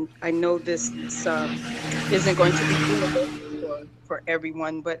 and I know this isn't going to be universal for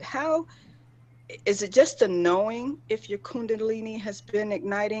everyone, but how is it just a knowing if your Kundalini has been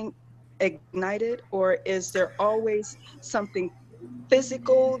ignited, or is there always something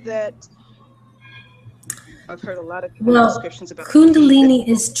physical that I've heard a lot of descriptions about? Kundalini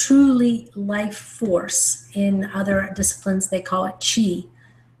is truly life force. In other disciplines, they call it chi.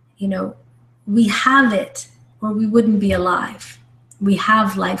 You know, we have it or we wouldn't be alive. We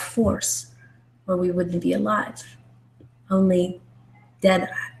have life force or we wouldn't be alive. Only dead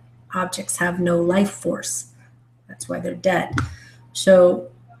objects have no life force. That's why they're dead. So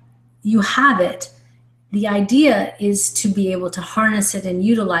you have it. The idea is to be able to harness it and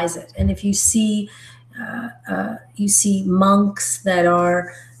utilize it. And if you see monks that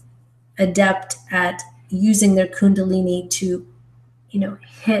are adept at using their Kundalini to,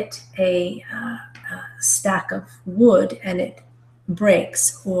 hit a stack of wood and it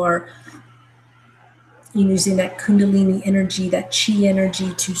breaks, or using that Kundalini energy, that chi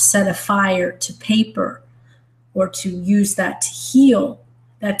energy, to set a fire to paper, or to use that to heal.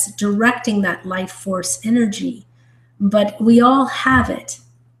 That's directing that life force energy. But we all have it.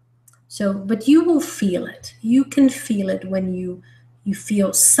 So, but you will feel it. You can feel it when you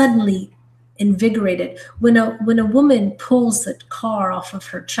feel suddenly invigorated. When a woman pulls the car off of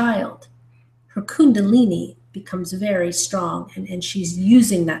her child, her Kundalini becomes very strong, and she's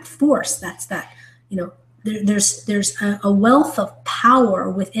using that force. That's that, there's a wealth of power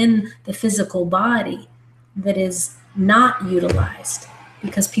within the physical body that is not utilized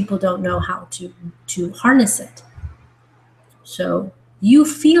because people don't know how to harness it. So you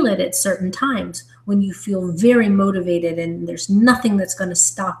feel it at certain times when you feel very motivated and there's nothing that's going to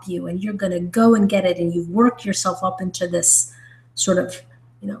stop you, and you're going to go and get it, and you've worked yourself up into this sort of,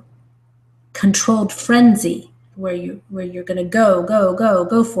 controlled frenzy where you're going to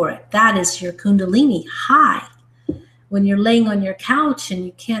go for it. That is your Kundalini high. When you're laying on your couch and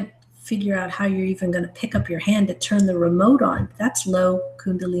you can't figure out how you're even going to pick up your hand to turn the remote on, that's low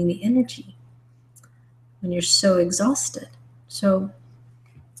Kundalini energy when you're so exhausted. So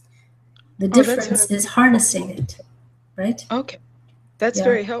the difference is harnessing it, right? Okay. That's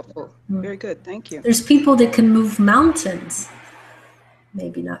very helpful. Very good. Thank you. There's people that can move mountains.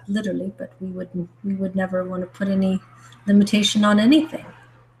 Maybe not literally, but we would never want to put any limitation on anything.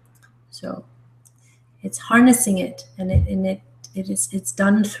 So it's harnessing it, and it's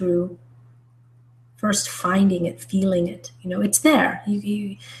done through first finding it, feeling it. It's there.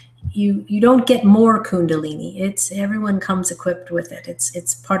 You don't get more Kundalini. Everyone comes equipped with it.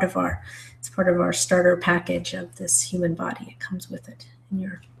 It's part of our starter package of this human body. It comes with it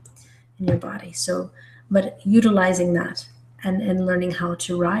in your body. So, but utilizing that and learning how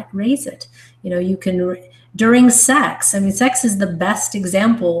to raise it. You can during sex. Sex is the best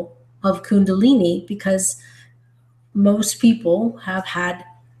example of Kundalini because most people have had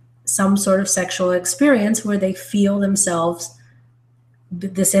some sort of sexual experience where they feel themselves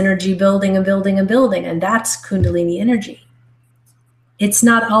this energy building and building and building, and that's Kundalini energy. It's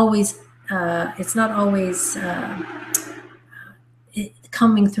not always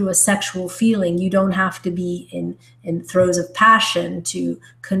coming through a sexual feeling. You don't have to be in throes of passion to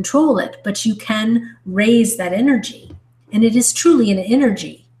control it, but you can raise that energy, and it is truly an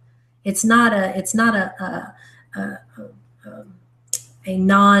energy. It's not a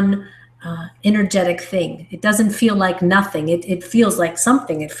non energetic thing. It doesn't feel like nothing. It feels like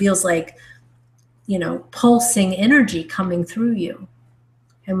something. It feels like, pulsing energy coming through you.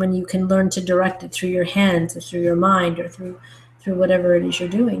 And when you can learn to direct it through your hands or through your mind or through whatever it is you're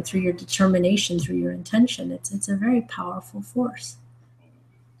doing, through your determination, through your intention, it's a very powerful force.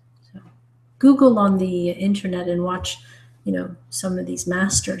 So Google on the internet and watch, some of these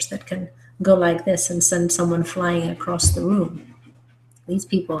masters that can go like this and send someone flying across the room. These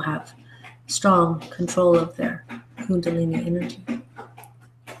people have strong control of their Kundalini energy.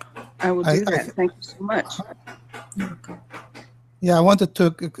 I will do that. Thank you so much. You're welcome. Yeah, I wanted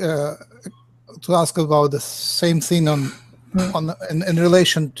to ask about the same thing in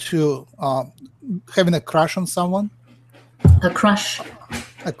relation to having a crush on someone. A crush.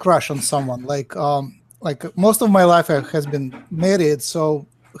 A crush on someone, like like most of my life has been married, so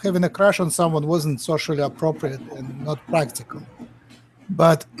having a crush on someone wasn't socially appropriate and not practical.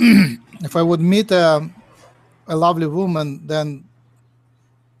 But if I would meet a lovely woman, then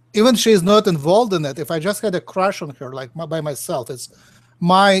even she is not involved in it, if I just had a crush on her, like by myself, it's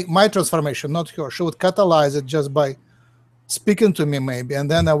my transformation, not her. She would catalyze it just by speaking to me maybe, and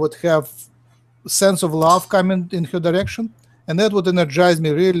then I would have a sense of love coming in her direction, and that would energize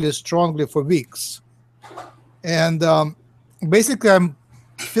me really strongly for weeks. And basically I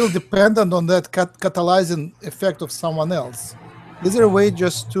feel dependent on that catalyzing effect of someone else. Is there a way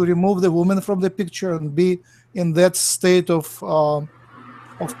just to remove the woman from the picture and be in that state of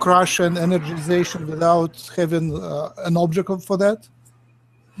crush and energization without having an object for that?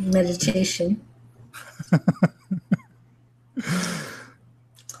 Meditation.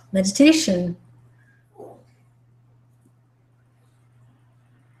 Meditation.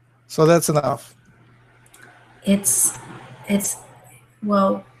 So that's enough. It's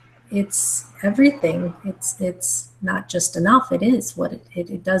everything. It's not just enough. It is what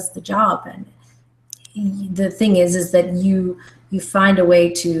it does the job. And the thing is that you find a way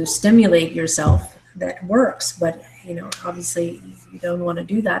to stimulate yourself that works. But obviously you don't want to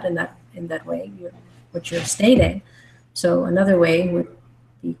do that in that way. What you're stating. So another way would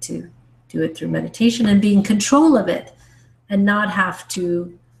be to do it through meditation and be in control of it, and not have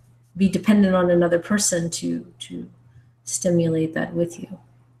to be dependent on another person to stimulate that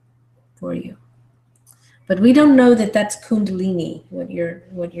for you. But we don't know that that's Kundalini, what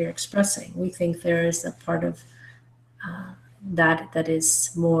you're expressing. We think there is a part of that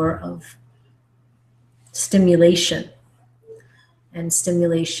is more of stimulation, and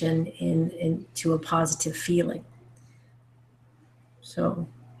stimulation into a positive feeling. So,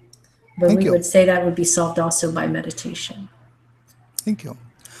 but we would say that would be solved also by meditation. Thank you.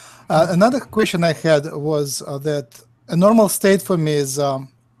 Another question I had was that a normal state for me is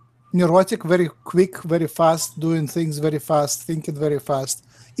neurotic, very quick, very fast, doing things very fast, thinking very fast,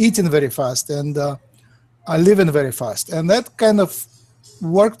 eating very fast, and living very fast. And that kind of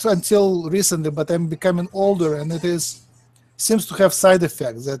worked until recently, but I'm becoming older, and seems to have side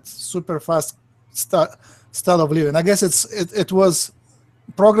effects, that super fast style of living. I guess it was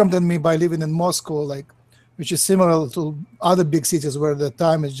programmed in me by living in Moscow, which is similar to other big cities where the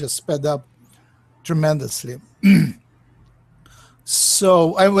time is just sped up tremendously.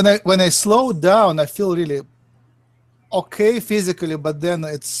 So when I slow down, I feel really okay physically, but then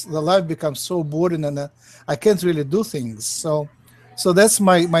the life becomes so boring, and I can't really do things. So that's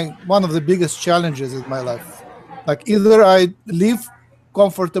my one of the biggest challenges in my life. Like either I live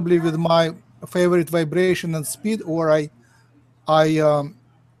comfortably with my favorite vibration and speed, or I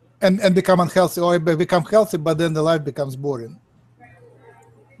become unhealthy, or I become healthy, but then the life becomes boring.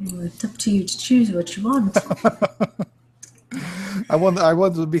 Well, it's up to you to choose what you want. I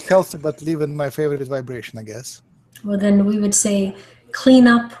want to be healthy, but live in my favorite vibration, I guess. Well, then we would say clean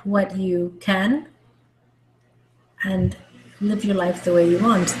up what you can and live your life the way you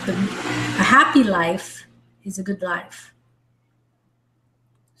want. A happy life is a good life.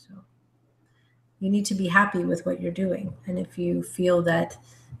 So you need to be happy with what you're doing. And if you feel that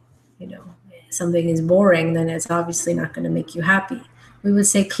something is boring, then it's obviously not going to make you happy. We would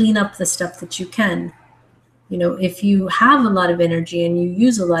say clean up the stuff that you can. If you have a lot of energy and you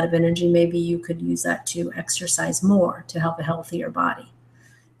use a lot of energy, maybe you could use that to exercise more to help a healthier body.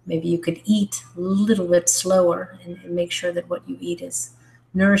 Maybe you could eat a little bit slower and make sure that what you eat is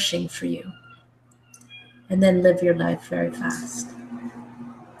nourishing for you. And then live your life very fast.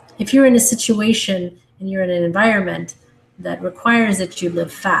 If you're in a situation and you're in an environment that requires that you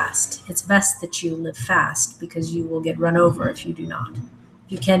live fast, it's best that you live fast, because you will get run over if you do not.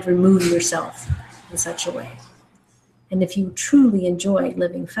 You can't remove yourself in such a way. And if you truly enjoy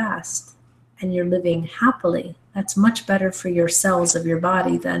living fast and you're living happily, that's much better for your cells of your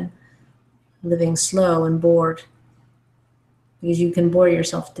body than living slow and bored, because you can bore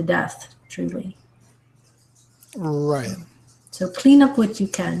yourself to death, truly. Right. So clean up what you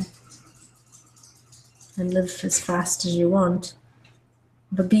can and live as fast as you want.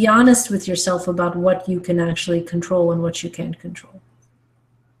 But be honest with yourself about what you can actually control and what you can't control.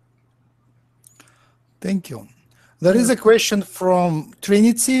 Thank you. There is a question from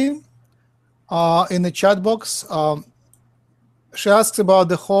Trinity in the chat box. She asks about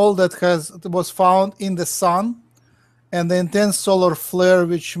the hole that was found in the sun and the intense solar flare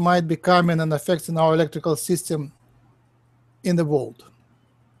which might be coming and affecting our electrical system in the world.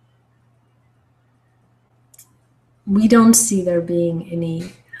 We don't see there being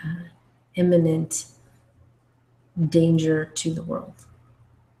any imminent danger to the world.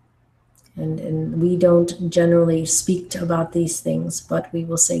 And we don't generally speak about these things, but we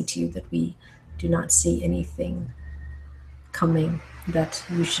will say to you that we do not see anything coming that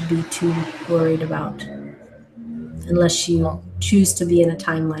you should be too worried about, unless you choose to be in a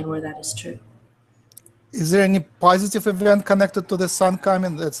timeline where that is true. Is there any positive event connected to the sun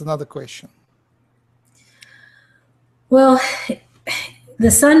coming? That's another question. Well,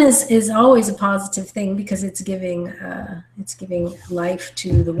 the sun is always a positive thing because it's giving life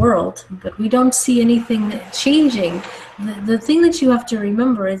to the world, but we don't see anything changing. The thing that you have to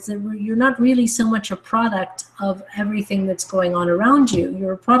remember is that you're not really so much a product of everything that's going on around you.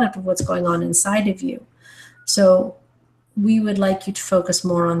 You're a product of what's going on inside of you. So we would like you to focus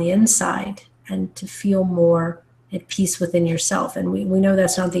more on the inside and to feel more at peace within yourself. And we know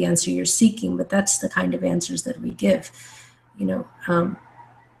that's not the answer you're seeking, but that's the kind of answers that we give. You know,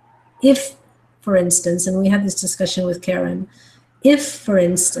 if, for instance, and we had this discussion with Karen, if, for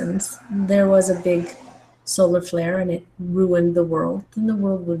instance, there was a big solar flare and it ruined the world, then the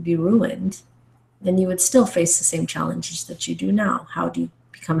world would be ruined. Then you would still face the same challenges that you do now. How do you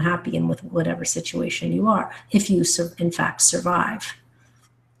become happy in with whatever situation you are, if you, in fact, survive?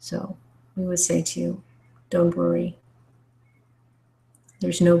 So we would say to you, don't worry.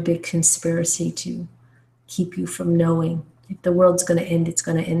 There's no big conspiracy to keep you from knowing. If the world's going to end, it's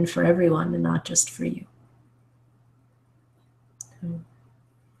going to end for everyone and not just for you.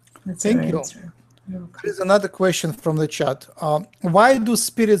 That's Thank our you. answer. There is another question from the chat. Why do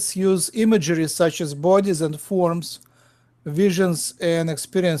spirits use imagery such as bodies and forms, visions and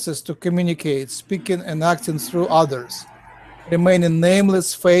experiences to communicate, speaking and acting through others, remaining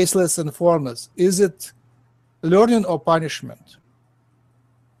nameless, faceless, and formless? Is it learning or punishment?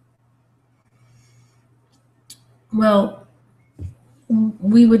 Well,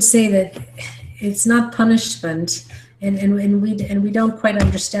 we would say that it's not punishment, and we don't quite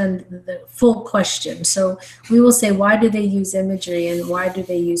understand the full question. So we will say, why do they use imagery and why do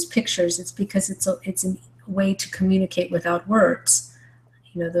they use pictures? It's because it's a way to communicate without words.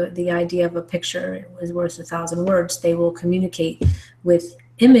 You know, the idea of a picture is worth 1,000 words. They will communicate with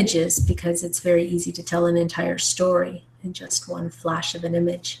images because it's very easy to tell an entire story in just one flash of an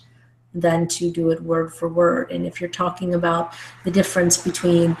image than to do it word for word. And if you're talking about the difference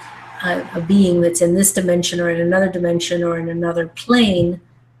between a being that's in this dimension or in another dimension or in another plane,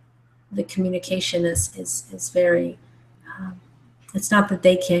 the communication is very, it's not that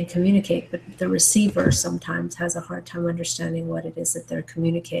they can't communicate, but the receiver sometimes has a hard time understanding what it is that they're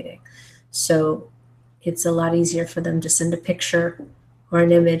communicating. So it's a lot easier for them to send a picture or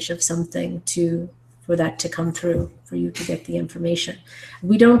an image of something for that to come through, for you to get the information.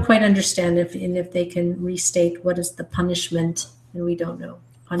 We don't quite understand if they can restate what is the punishment, and we don't know.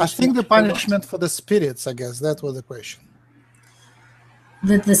 I think the punishment for the spirits, I guess, that was the question.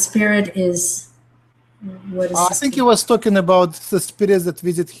 That the spirit is, what is I think he was talking about the spirits that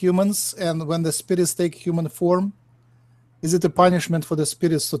visit humans, and when the spirits take human form, is it a punishment for the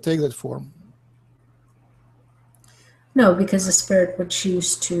spirits to take that form? No, because the spirit would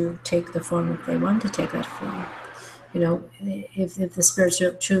choose to take the form if they want to take that form. You know, if the spirits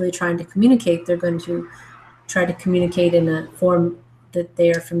are truly trying to communicate, they're going to try to communicate in a form that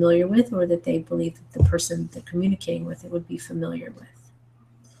they are familiar with, or that they believe that the person they're communicating with it would be familiar with.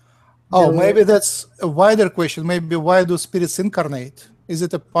 Oh, maybe that's a wider question. Maybe why do spirits incarnate? Is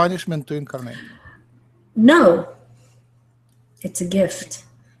it a punishment to incarnate? No, it's a gift.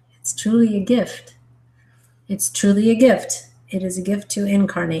 It's truly a gift. It's truly a gift. It is a gift to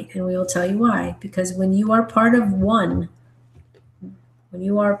incarnate, and we will tell you why. Because when you are part of one, when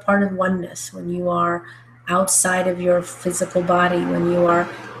you are part of oneness, when you are outside of your physical body, when you are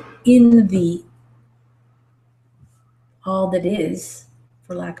in the all that is,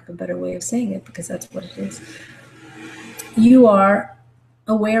 for lack of a better way of saying it, because that's what it is, you are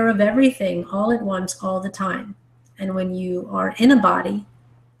aware of everything all at once, all the time. And when you are in a body,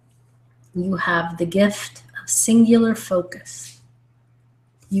 you have the gift of singular focus.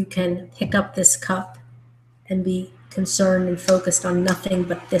 You can pick up this cup and be concerned and focused on nothing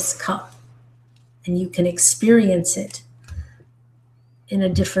but this cup. And you can experience it in a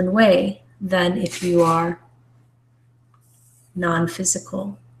different way than if you are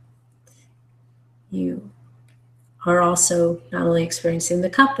non-physical. You are also not only experiencing the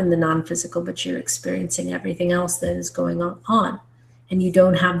cup in the non-physical, but you're experiencing everything else that is going on. And you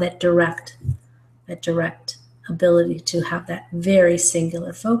don't have that direct ability to have that very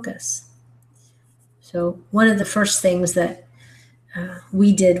singular focus. So one of the first things that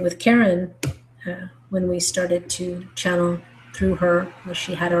we did with Karen when we started to channel through her, where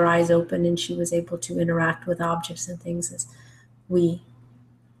she had her eyes open and she was able to interact with objects and things, is we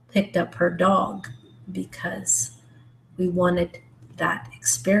picked up her dog because we wanted that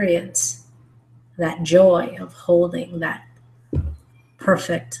experience, that joy of holding that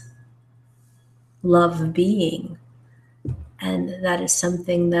perfect love being. And that is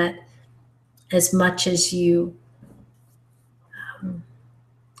something that, as much as you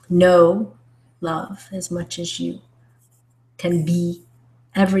know love, as much as you can be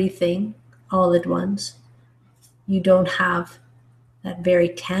everything all at once, you don't have that very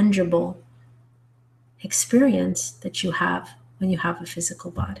tangible experience that you have when you have a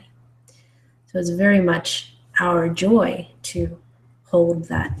physical body. So it's very much our joy to hold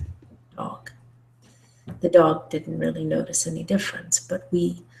that dog. The dog didn't really notice any difference, but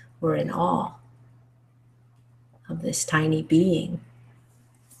we were in awe of this tiny being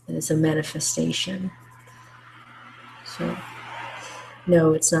that is a manifestation. So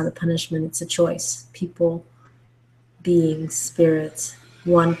no, it's not a punishment, it's a choice. People, beings, spirits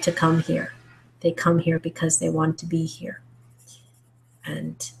want to come here. They come here because they want to be here.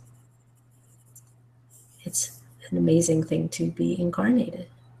 And it's an amazing thing to be incarnated.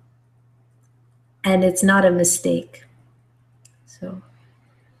 And it's not a mistake. So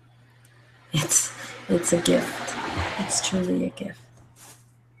it's a gift. It's truly a gift.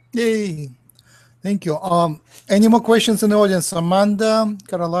 Yay. Thank you. Any more questions in the audience? Amanda,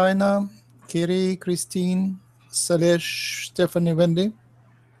 Carolina, Kiri, Christine, Salesh, Stephanie, Wendy?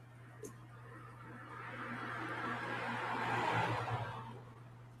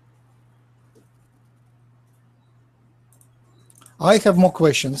 I have more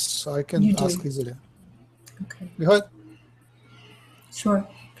questions. I can ask easily. Okay. You heard? Sure,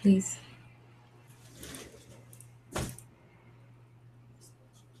 please.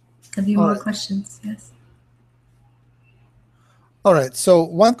 Have you more questions? Yes. All right. So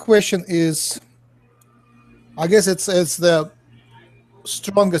one question is, I guess it's the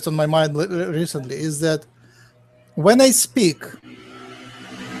strongest on my mind recently, is that when I speak,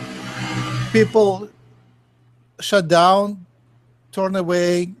 people shut down, turn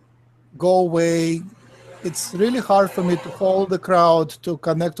away, go away. It's really hard for me to hold the crowd, to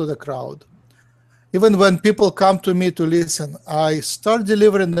connect to the crowd. Even when people come to me to listen, I start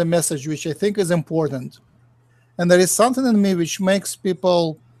delivering the message, which I think is important. And there is something in me which makes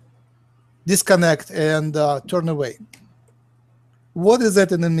people disconnect and turn away. What is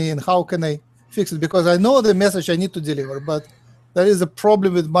that in me, and how can I fix it? Because I know the message I need to deliver, but there is a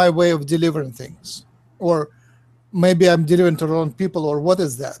problem with my way of delivering things. Or maybe I'm delivering to the wrong people, or what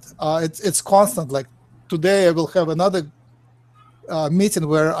is that? It's constant. Like today I will have another meeting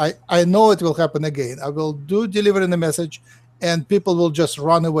where I know it will happen again. I will delivering the message, and people will just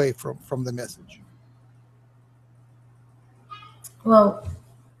run away from the message. Well,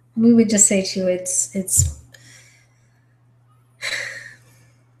 we would just say to you, it's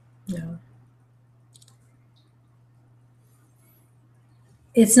no.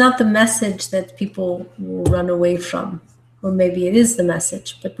 It's not the message that people will run away from, or maybe it is the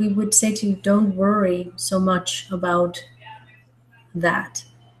message, but we would say to you, don't worry so much about that.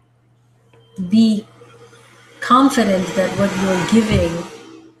 Be confident that what you're giving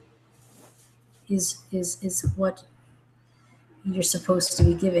is what you're supposed to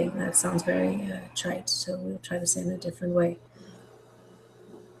be giving. That sounds very trite, so we'll try to say it in a different way.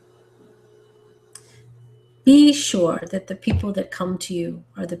 Be sure that the people that come to you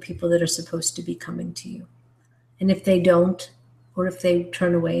are the people that are supposed to be coming to you. And if they don't, or if they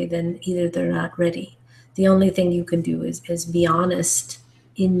turn away, then either they're not ready. The only thing you can do is be honest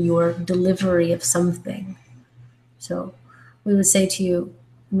in your delivery of something. So we would say to you,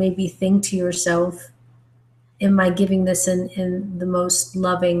 maybe think to yourself, am I giving this in the most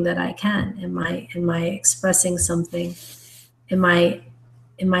loving that I can? Am I expressing something? Am I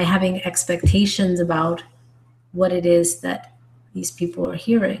having expectations about what it is that these people are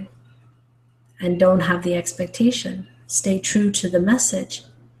hearing? And don't have the expectation. Stay true to the message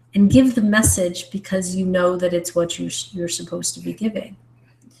and give the message because you know that it's what you're supposed to be giving.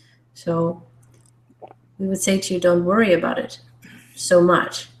 So we would say to you, don't worry about it so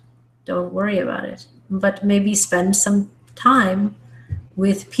much. Don't worry about it. But maybe spend some time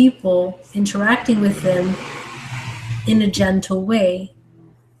with people, interacting with them in a gentle way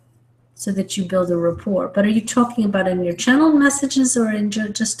so that you build a rapport. But are you talking about in your channeled messages or in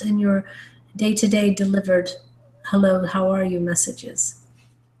just in your day-to-day delivered hello, how are you messages?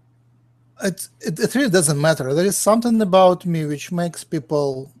 It really doesn't matter. There is something about me which makes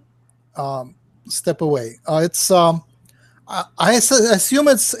people step away. I assume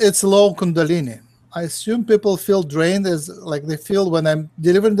it's low Kundalini. I assume people feel drained, as like they feel when I'm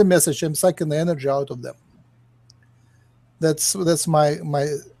delivering the message, I'm sucking the energy out of them. That's my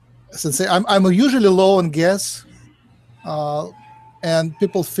since I'm usually low on gas, and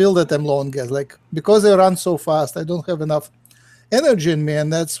people feel that I'm low on gas, like because I run so fast, I don't have enough energy in me,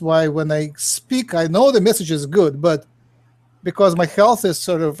 and that's why when I speak, I know the message is good, but because my health is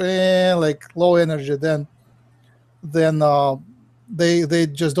sort of like low energy, then they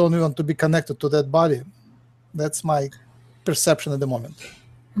just don't want to be connected to that body. That's my perception at the moment.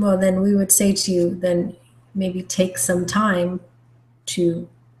 Well, then we would say to you, then maybe take some time to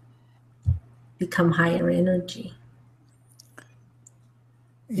become higher energy.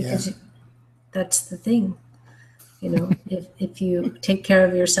 Because that's the thing. You know, if you take care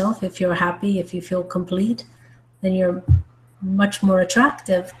of yourself, if you're happy, if you feel complete, then you're much more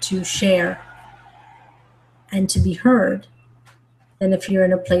attractive to share and to be heard than if you're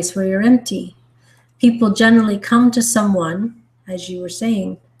in a place where you're empty. People generally come to someone, as you were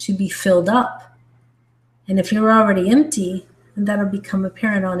saying, to be filled up. And if you're already empty, then that'll become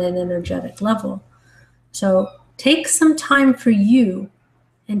apparent on an energetic level. So take some time for you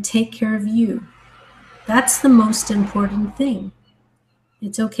and take care of you. That's the most important thing.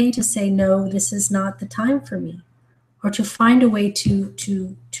 It's okay to say, no, this is not the time for me, or to find a way to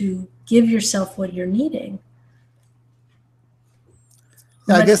give yourself what you're needing.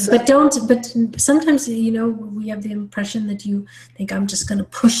 Yeah, but sometimes, you know, we have the impression that you think, I'm just going to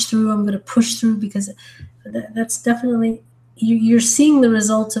push through, because that's definitely, you're seeing the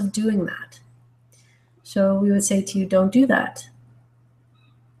results of doing that. So we would say to you, don't do that.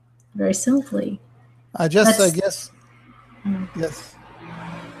 Very simply. I guess. Yes.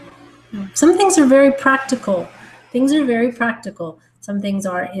 Some things are very practical. Some things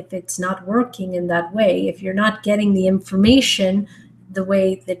are, if it's not working in that way, if you're not getting the information the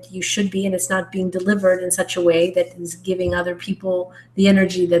way that you should be, and it's not being delivered in such a way that is giving other people the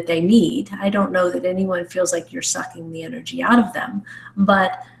energy that they need. I don't know that anyone feels like you're sucking the energy out of them,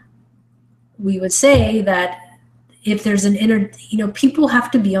 but we would say that if there's an people have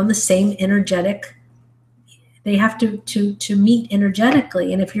to be on the same energetic, they have to meet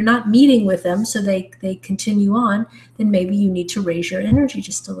energetically. And if you're not meeting with them so they continue on, then maybe you need to raise your energy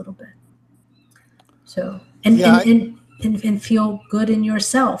just a little bit. So, and feel good in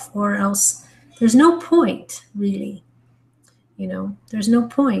yourself, or else there's no point, really. You know, there's no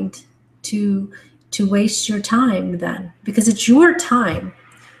point to waste your time then, because it's your time.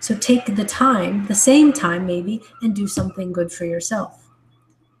 So take the time, the same time maybe, and do something good for yourself.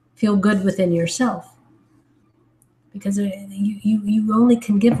 Feel good within yourself, because you only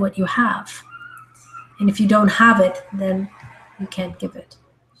can give what you have. And if you don't have it, then you can't give it.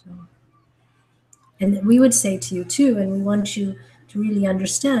 And we would say to you too, and we want you to really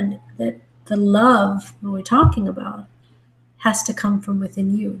understand that the love that we're talking about has to come from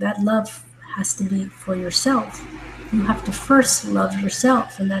within you. That love has to be for yourself. You have to first love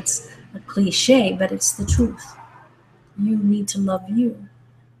yourself, and that's a cliche, but it's the truth. You need to love you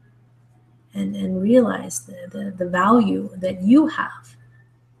and realize the value that you have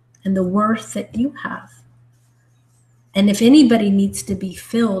and the worth that you have. And if anybody needs to be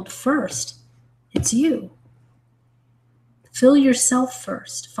filled first, it's you. Fill yourself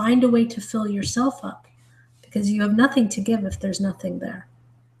first. Find a way to fill yourself up, because you have nothing to give if there's nothing there.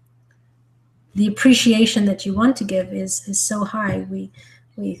 The appreciation that you want to give is so high.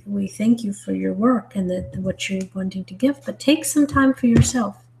 We thank you for your work and what you're wanting to give, but take some time for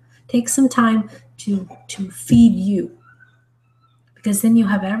yourself. Take some time to feed you, because then you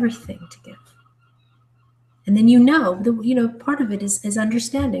have everything to give. And then part of it is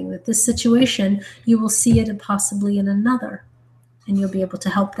understanding that this situation, you will see it possibly in another, and you'll be able to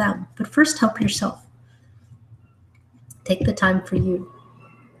help them. But first, help yourself. Take the time for you.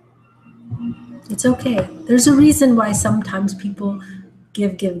 It's okay. There's a reason why sometimes people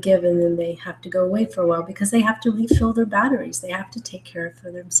give, and then they have to go away for a while, because they have to refill their batteries. They have to take care of it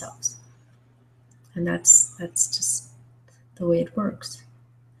for themselves. And that's just the way it works.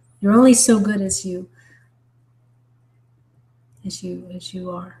 You're only so good as you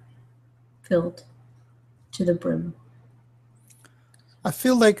are filled to the brim. I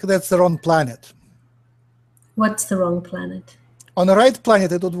feel like that's the wrong planet. What's the wrong planet? On the right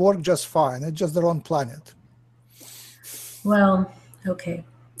planet, it would work just fine. It's just the wrong planet. Well, okay.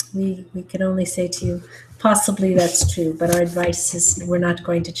 We can only say to you, possibly that's true, but our advice is we're not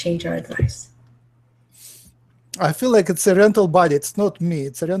going to change our advice. I feel like it's a rental body. It's not me.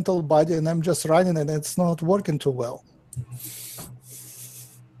 It's a rental body, and I'm just running, and it's not working too well.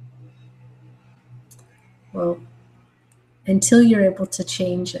 Well, until you're able to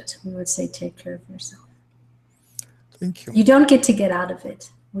change it, we would say take care of yourself. Thank you. You don't get to get out of it.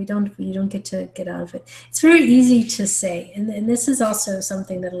 You don't get to get out of it. It's very easy to say, and this is also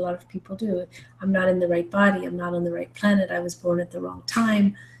something that a lot of people do. I'm not in the right body. I'm not on the right planet. I was born at the wrong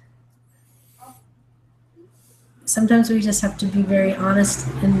time. Sometimes we just have to be very honest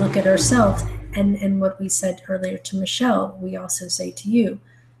and look at ourselves. And what we said earlier to Michelle, we also say to you.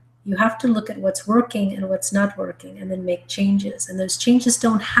 You have to look at what's working and what's not working and then make changes. And those changes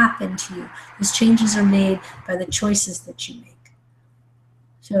don't happen to you. Those changes are made by the choices that you make.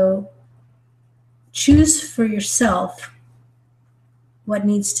 So choose for yourself what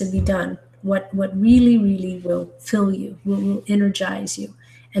needs to be done, what really, really will fill you, will energize you.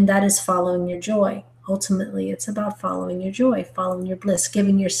 And that is following your joy. Ultimately, it's about following your joy, following your bliss,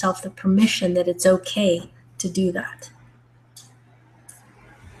 giving yourself the permission that it's okay to do that.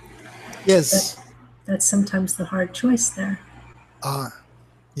 Yes. That's sometimes the hard choice there.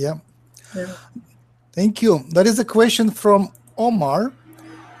 Yeah. Thank you. That is a question from Omar.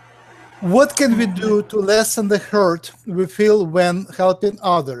 What can we do to lessen the hurt we feel when helping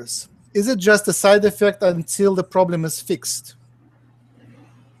others? Is it just a side effect until the problem is fixed?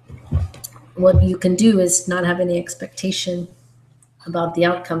 What you can do is not have any expectation about the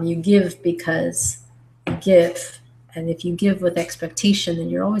outcome. You give because you give. And if you give with expectation, then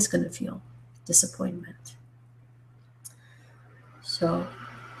you're always going to feel disappointment. So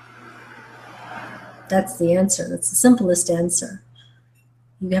that's the answer. That's the simplest answer.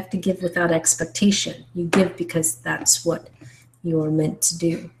 You have to give without expectation. You give because that's what you're meant to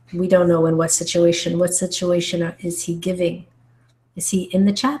do. We don't know in what situation. What situation is he giving? Is he in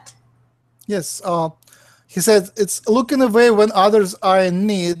the chat? Yes. He said, it's looking away when others are in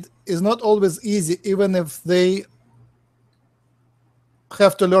need is not always easy, even if they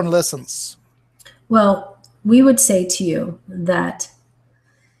have to learn lessons. Well, we would say to you that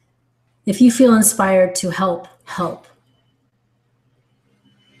if you feel inspired to help, help.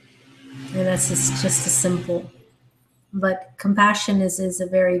 And that's just a simple, but compassion is a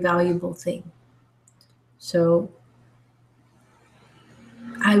very valuable thing. So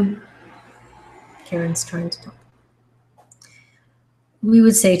Karen's trying to talk. We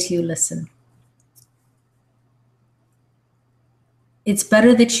would say to you, listen, it's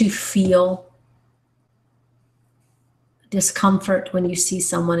better that you feel discomfort when you see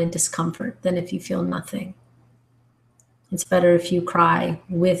someone in discomfort than if you feel nothing. It's better if you cry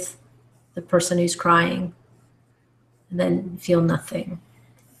with the person who's crying than feel nothing.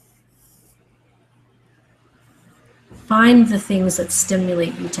 Find the things that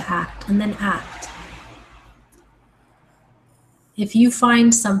stimulate you to act and then act. If you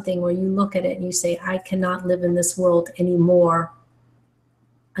find something where you look at it and you say, I cannot live in this world anymore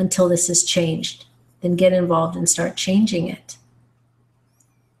until this is changed, then get involved and start changing it.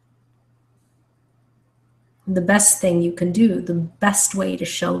 The best thing you can do, the best way to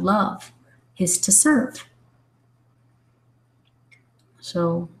show love is to serve.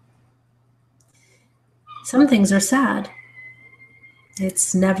 So some things are sad.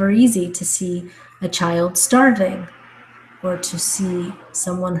 It's never easy to see a child starving or to see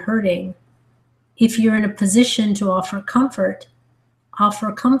someone hurting. If you're in a position to offer comfort,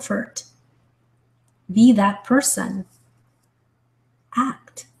 offer comfort. Be that person.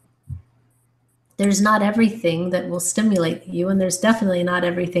 Act. There's not everything that will stimulate you, and there's definitely not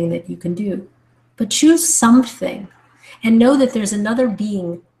everything that you can do. But choose something and know that there's another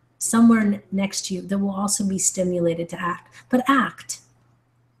being somewhere next to you that will also be stimulated to act. But act.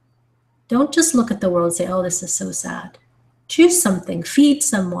 Don't just look at the world and say, oh, this is so sad. Choose something. Feed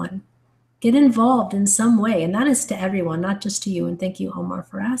someone. Get involved in some way. And that is to everyone, not just to you. And thank you, Omar,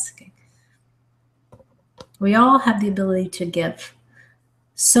 for asking. We all have the ability to give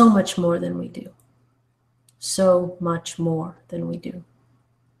so much more than we do. So much more than we do.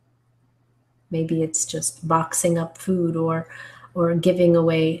 Maybe it's just boxing up food or giving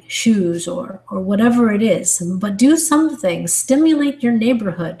away shoes or whatever it is. But do something. Stimulate your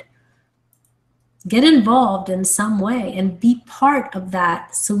neighborhood. Get involved in some way and be part of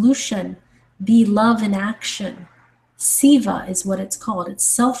that solution. Be love in action. Siva is what it's called. It's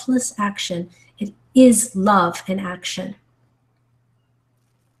selfless action. It is love in action.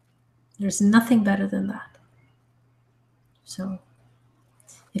 There's nothing better than that. So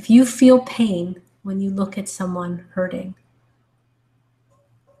if you feel pain when you look at someone hurting,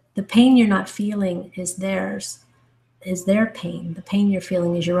 the pain you're not feeling is theirs. Is their pain. The pain you're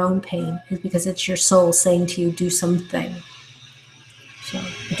feeling is your own pain. Is because it's your soul saying to you, do something. So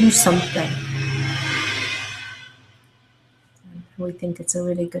do something. And we think it's a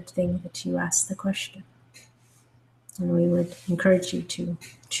really good thing that you asked the question. And we would encourage you to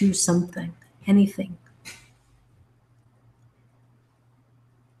choose something, anything.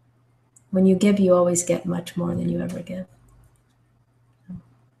 When you give, you always get much more than you ever give.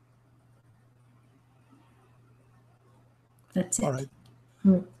 That's it. All right.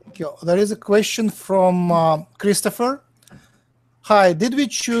 Thank you. There is a question from Christopher. Hi, did we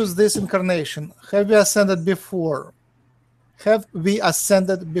choose this incarnation? Have we ascended before? Have we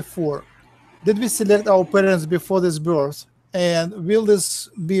ascended before? Did we select our parents before this birth? And will this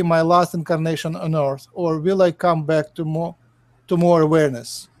be my last incarnation on Earth, or will I come back to more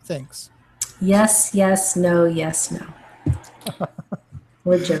awareness? Thanks. Yes, yes, no, yes, no.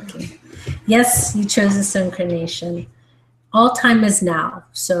 We're joking. Yes, you chose this incarnation. All time is now.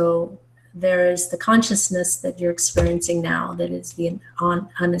 So there is the consciousness that you're experiencing now that is the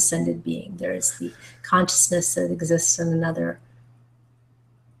unascended being. There is the consciousness that exists in another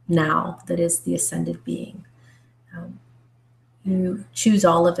now that is the ascended being. You choose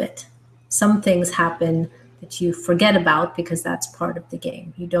all of it. Some things happen that you forget about because that's part of the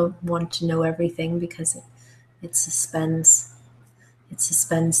game. You don't want to know everything because it suspends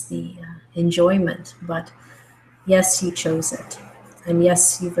the enjoyment. But yes, you chose it. And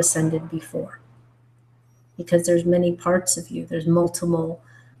yes, you've ascended before. Because there's many parts of you. There's multiple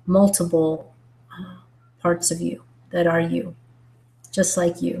parts of you that are you. Just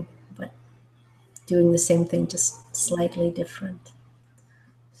like you, but doing the same thing, just slightly different.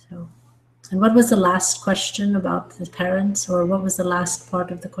 So, and what was the last question about the parents, or what was the last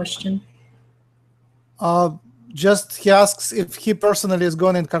part of the question? Just he asks if he personally is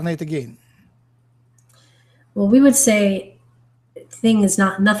going to incarnate again. Well, we would say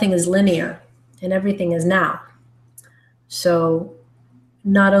nothing is linear and everything is now. So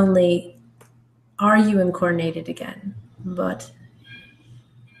not only are you incarnated again, but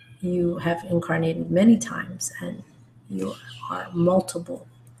you have incarnated many times, and you are multiple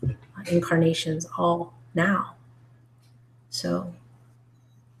incarnations all now. So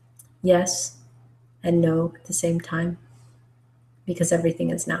yes and no at the same time, because everything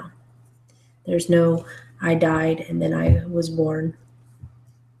is now. There's no I died and then I was born.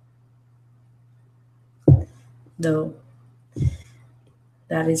 Though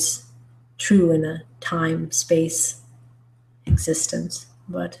that is true in a time-space existence,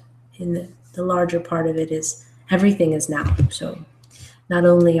 but in the larger part of it is everything is now. So not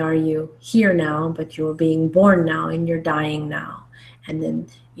only are you here now, but you're being born now and you're dying now. And then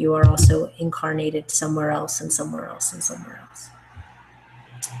you are also incarnated somewhere else and somewhere else and somewhere else.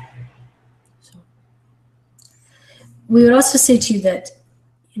 So we would also say to you that,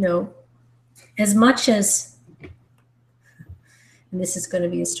 as much as, and this is going to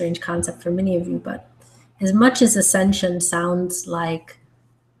be a strange concept for many of you, but as much as ascension sounds like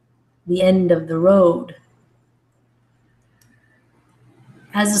the end of the road,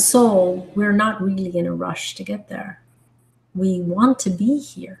 as a soul, we're not really in a rush to get there. We want to be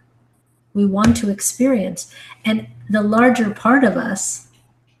here. We want to experience. And the larger part of us,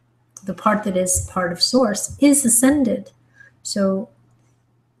 the part that is part of Source, is ascended. So,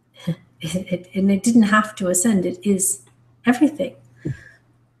 it didn't have to ascend. It is everything.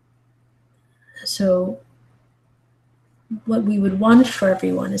 So what we would want for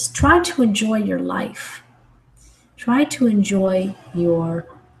everyone is try to enjoy your life. Try to enjoy your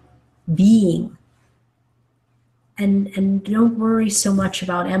being. And don't worry so much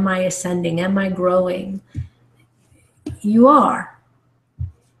about, am I ascending? Am I growing? You are,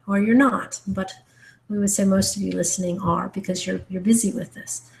 or you're not. But we would say most of you listening are, because you're busy with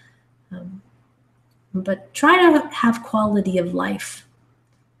this. But try to have quality of life.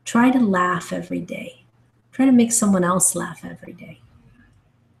 Try to laugh every day. Try to make someone else laugh every day.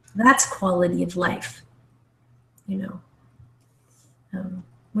 That's quality of life.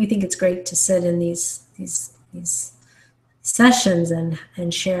 We think it's great to sit in these sessions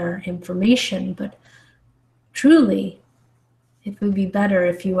and share information, but truly, it would be better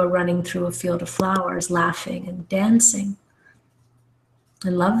if you were running through a field of flowers, laughing and dancing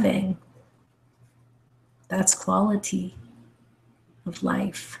and loving. That's quality of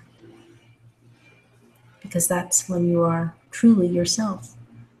life, because that's when you are truly yourself.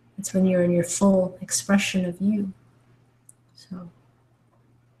 It's when you're in your full expression of you. So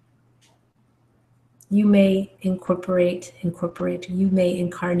you may incorporate, you may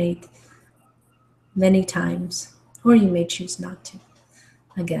incarnate many times, or you may choose not to.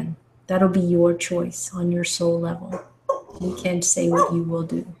 Again, that'll be your choice on your soul level. We can't say what you will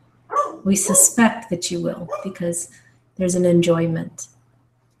do. We suspect that you will, because there's an enjoyment.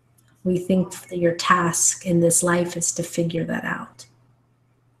 We think that your task in this life is to figure that out.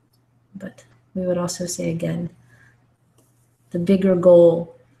 But we would also say again, the bigger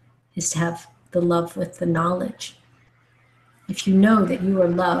goal is to have the love with the knowledge. if you know that you are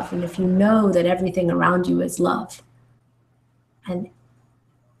love, and if you know that everything around you is love, and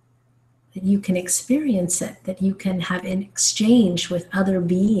that you can experience it, that you can have an exchange with other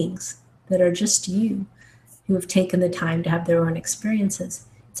beings that are just you, who have taken the time to have their own experiences.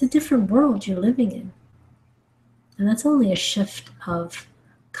 It's a different world you're living in. And that's only a shift of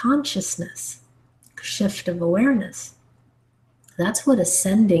consciousness, a shift of awareness. That's what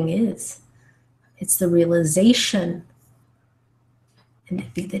ascending is. It's the realization, and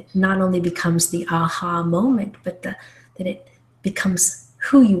it not only becomes the aha moment, but that it becomes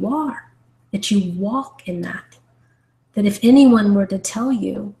who you are, that you walk in that. That if anyone were to tell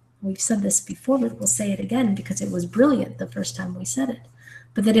you, we've said this before, but we'll say it again because it was brilliant the first time we said it,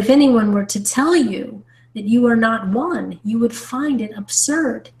 but that if anyone were to tell you that you are not one, you would find it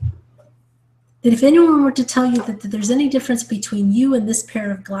absurd. That if anyone were to tell you that there's any difference between you and this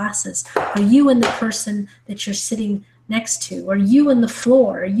pair of glasses, or you and the person that you're sitting next to, or you and the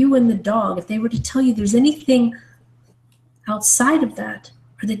floor, or you and the dog, if they were to tell you there's anything outside of that,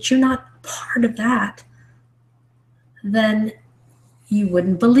 or that you're not part of that, then you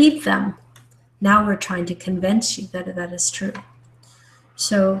wouldn't believe them. Now we're trying to convince you that that is true.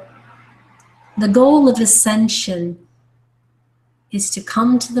 So the goal of ascension is to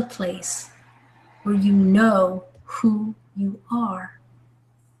come to the place where you know who you are.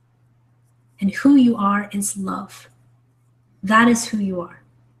 And who you are is love. That is who you are.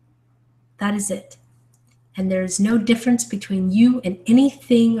 That is it. And there is no difference between you and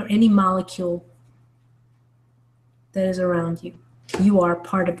anything or any molecule that is around you. You are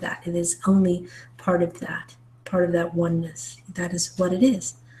part of that. It is only part of that oneness. That is what it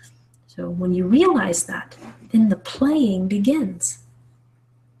is. So when you realize that, then the playing begins.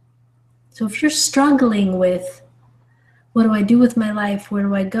 So if you're struggling with, what do I do with my life? Where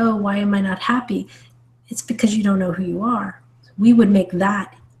do I go? Why am I not happy? It's because you don't know who you are. We would make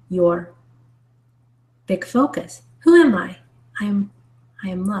that your big focus. Who am I? I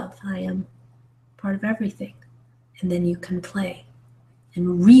am love. I am part of everything. And then you can play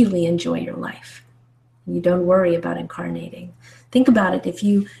and really enjoy your life. You don't worry about incarnating. Think about it. If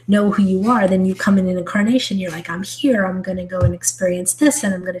you know who you are, then you come in an incarnation. You're like, I'm here. I'm going to go and experience this,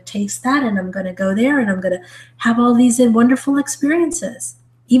 and I'm going to taste that, and I'm going to go there, and I'm going to have all these wonderful experiences.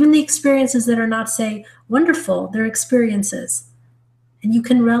 Even the experiences that are not, say, wonderful, they're experiences. And you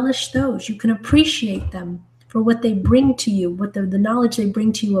can relish those. You can appreciate them for what they bring to you, what the knowledge they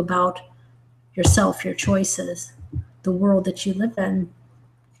bring to you about yourself, your choices, the world that you live in.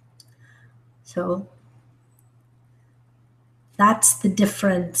 So that's the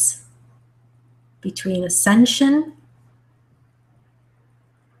difference between ascension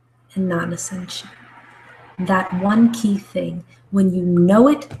and non-ascension. That one key thing, when you know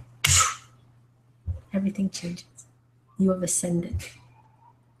it, everything changes. You have ascended.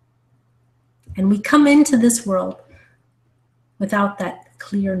 And we come into this world without that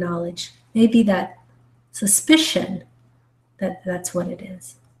clear knowledge, maybe that suspicion that that's what it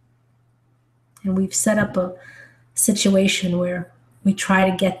is. And we've set up a situation where we try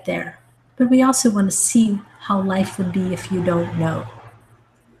to get there, but we also want to see how life would be if you don't know.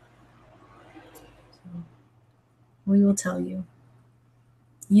 So we will tell you.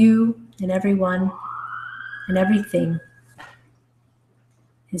 You and everyone and everything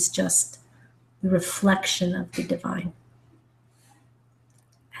is just the reflection of the divine.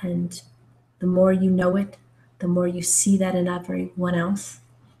 And the more you know it, the more you see that in everyone else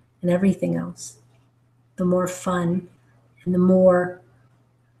and everything else, the more fun and the more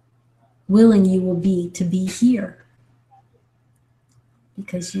willing you will be to be here.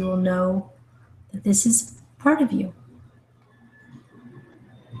 Because you will know that this is part of you.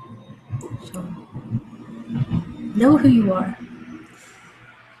 So, know who you are.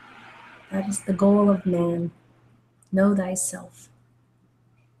 That is the goal of man. Know thyself.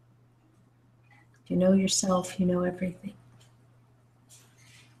 If you know yourself, you know everything.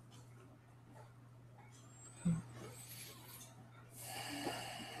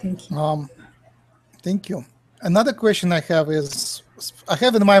 Thank you. Thank you. Another question I have is, I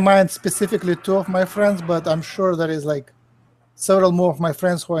have in my mind specifically two of my friends, but I'm sure there is like several more of my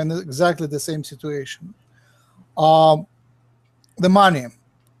friends who are in exactly the same situation. The money.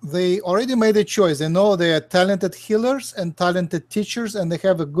 They already made a choice. They know they are talented healers and talented teachers, and they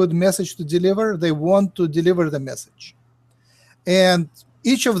have a good message to deliver. They want to deliver the message. And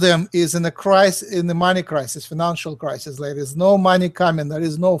each of them is in a crisis, in the money crisis, financial crisis. Like there's no money coming, there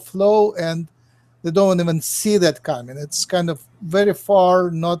is no flow, and they don't even see that coming. It's kind of very far,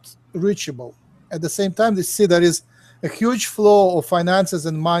 not reachable. At the same time, they see there is a huge flow of finances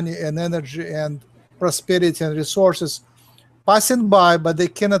and money and energy and prosperity and resources passing by, but they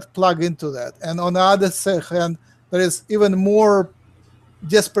cannot plug into that. And on the other hand, there is even more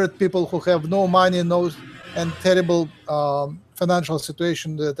desperate people who have no money, and terrible financial situation,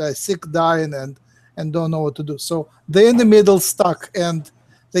 that are sick, dying, and don't know what to do. So they're in the middle, stuck, and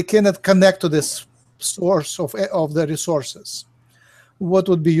they cannot connect to this source of the resources. What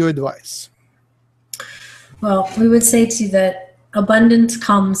would be your advice? Well, we would say to you that abundance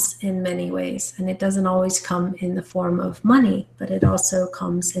comes in many ways, and it doesn't always come in the form of money, but it also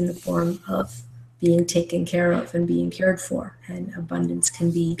comes in the form of being taken care of and being cared for. And abundance can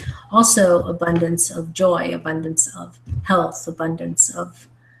be also abundance of joy, abundance of health, abundance of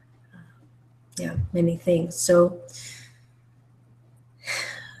many things. So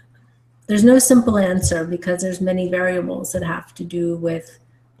there's no simple answer, because there's many variables that have to do with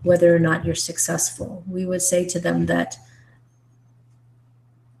whether or not you're successful. We would say to them that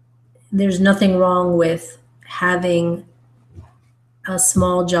there's nothing wrong with having a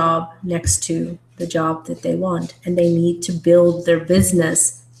small job next to the job that they want, and they need to build their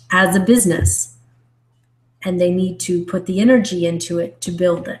business as a business, and they need to put the energy into it to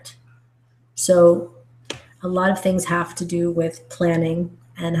build it. So a lot of things have to do with planning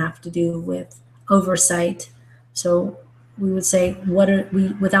and have to do with oversight. So we would say,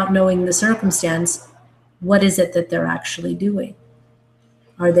 without knowing the circumstance, what is it that they're actually doing?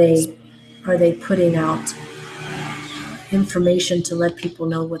 Are they putting out information to let people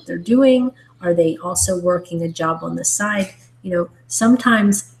know what they're doing? Are they also working a job on the side? You know,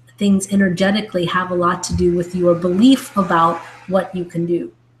 sometimes things energetically have a lot to do with your belief about what you can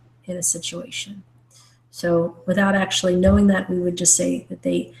do in a situation. So without actually knowing that, we would just say that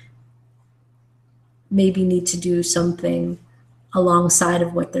they maybe need to do something alongside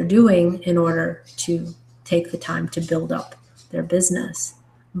of what they're doing in order to take the time to build up their business.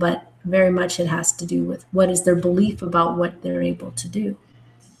 But very much it has to do with what is their belief about what they're able to do.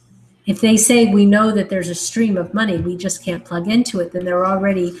 If they say, we know that there's a stream of money, we just can't plug into it, then they're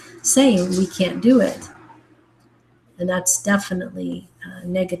already saying we can't do it. And that's definitely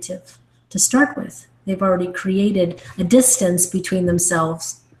negative to start with. They've already created a distance between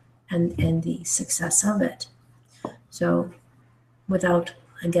themselves and the success of it. So without,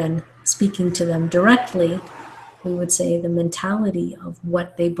 again, speaking to them directly, we would say the mentality of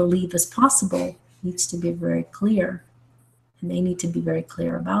what they believe is possible needs to be very clear, and they need to be very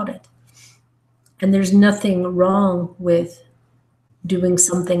clear about it. And there's nothing wrong with doing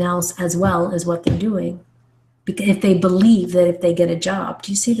something else as well as what they're doing. Because if they believe that if they get a job,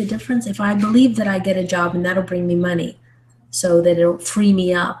 do you see the difference? If I believe that I get a job and that'll bring me money so that it'll free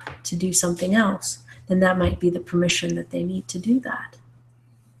me up to do something else, then that might be the permission that they need to do that.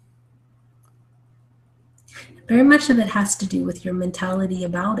 Very much of it has to do with your mentality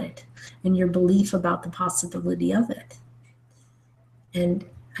about it and your belief about the possibility of it. And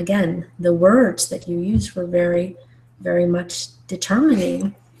again, the words that you use were very, very much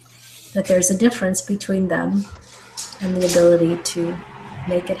determining that there's a difference between them and the ability to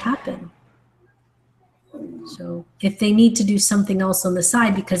make it happen. So if they need to do something else on the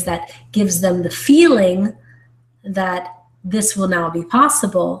side because that gives them the feeling that this will now be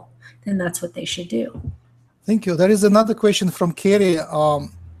possible, then that's what they should do. Thank you. There is another question from Kerry.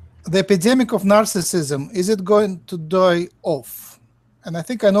 The epidemic of narcissism, is it going to die off? And I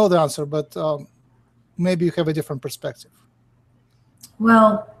think I know the answer, but maybe you have a different perspective.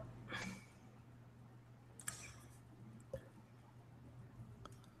 Well,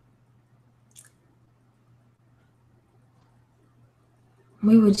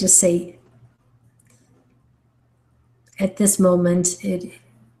 we would just say at this moment, we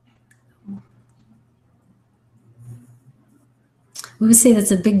would say that's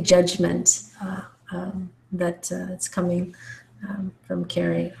a big judgment that it's coming from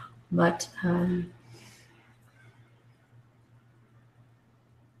Carrie, but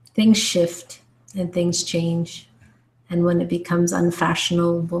things shift and things change, and when it becomes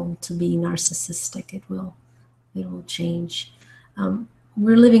unfashionable to be narcissistic, it will change.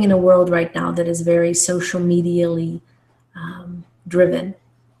 We're living in a world right now that is very social medially driven.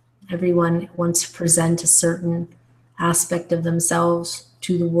 Everyone wants to present a certain aspect of themselves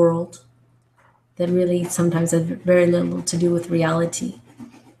to the world that really sometimes have very little to do with reality.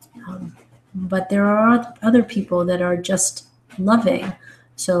 But there are other people that are just loving.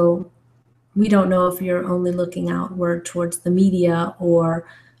 So we don't know if you're only looking outward towards the media or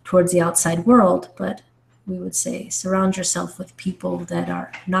towards the outside world, but we would say surround yourself with people that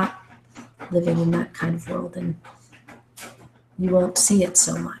are not living in that kind of world, and you won't see it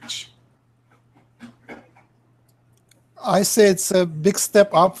so much. I say it's a big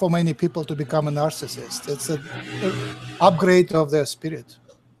step up for many people to become a narcissist. It's an upgrade of their spirit.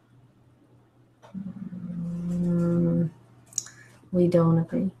 We don't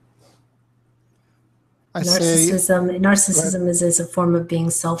agree. I Narcissism is a form of being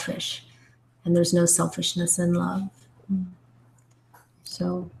selfish, and there's no selfishness in love.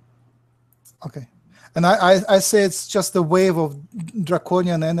 So. Okay. And I say it's just a wave of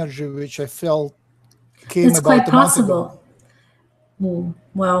draconian energy which I felt came it's about quite a month possible. ago.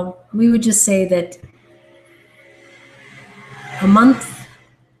 Well, we would just say that a month,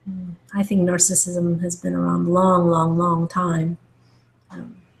 I think narcissism has been around long time.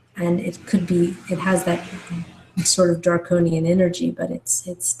 And it could be, it has that sort of draconian energy, but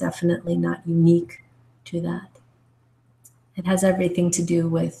it's definitely not unique to that. It has everything to do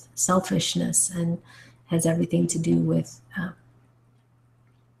with selfishness and has everything to do with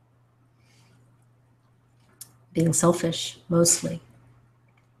being selfish, mostly.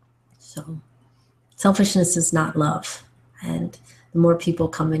 So selfishness is not love. And the more people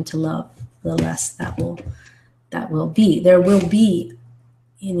come into love, the less that will be. There will be,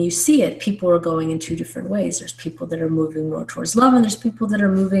 and you see it, people are going in two different ways. There's people that are moving more towards love, and there's people that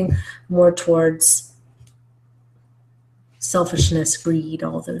are moving more towards selfishness, greed,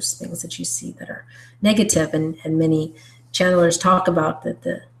 all those things that you see that are negative. And many channelers talk about that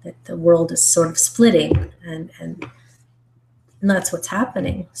the world is sort of splitting, and that's what's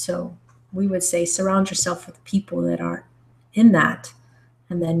happening. So we would say surround yourself with people that aren't in that,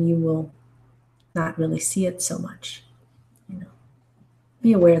 and then you will not really see it so much.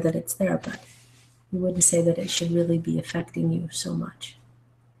 Be aware that it's there, but you wouldn't say that it should really be affecting you so much.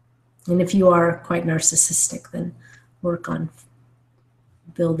 And if you are quite narcissistic, then work on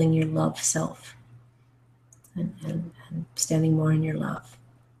building your love self and standing more in your love.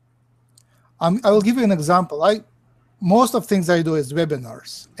 I will give you an example. Most of things I do is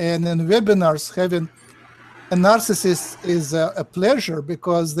webinars, and in webinars, having a narcissist is a pleasure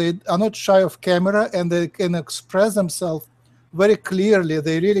because they are not shy of camera and they can express themselves very clearly.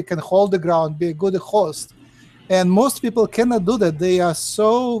 They really can hold the ground, be a good host. And most people cannot do that. They are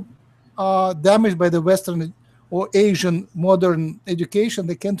so damaged by the Western or Asian modern education,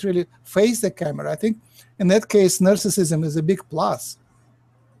 they can't really face the camera. I think in that case, narcissism is a big plus.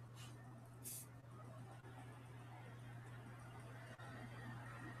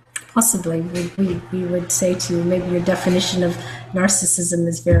 Possibly. We would say to you, maybe your definition of narcissism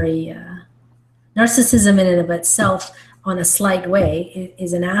is very... narcissism in and of itself, on a slight way,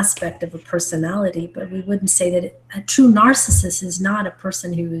 is an aspect of a personality, but we wouldn't say that a true narcissist is not a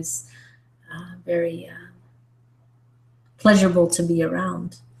person who is very pleasurable to be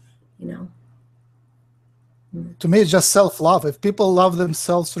around, To me, it's just self-love. If people love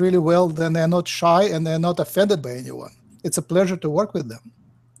themselves really well, then they're not shy and they're not offended by anyone. It's a pleasure to work with them.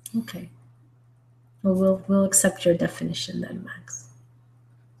 Okay. Well, we'll accept your definition then, Max.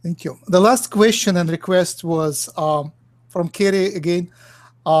 Thank you. The last question and request was from Kerry again.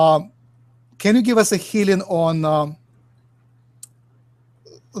 Can you give us a healing on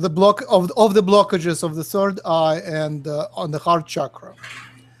the block of the blockages of the third eye and on the heart chakra?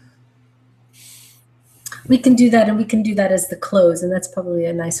 We can do that, and we can do that as the close, and that's probably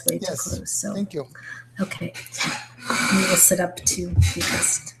a nice way to close. So thank you. Okay. We will sit up to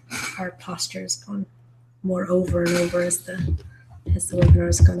because our posture has gone more over and over as the webinar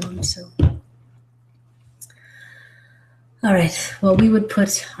has gone on. So, all right. Well, we would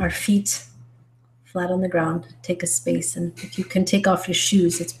put our feet flat on the ground, take a space, and if you can take off your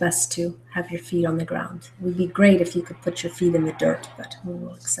shoes, it's best to have your feet on the ground. It would be great if you could put your feet in the dirt, but we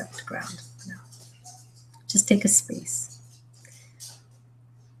will accept the ground now. Just take a space.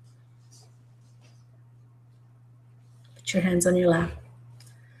 Put your hands on your lap.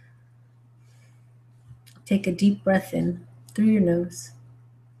 Take a deep breath in through your nose.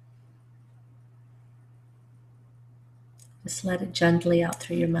 Just let it gently out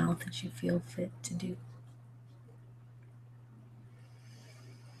through your mouth as you feel fit to do.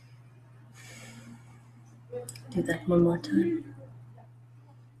 Do that one more time.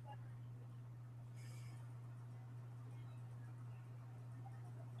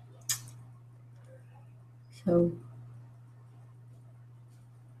 So,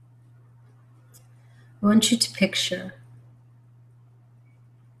 I want you to picture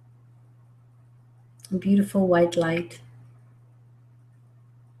a beautiful white light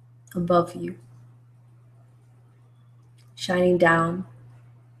above you, shining down,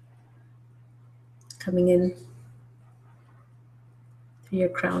 coming in through your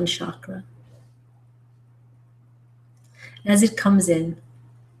crown chakra. As it comes in,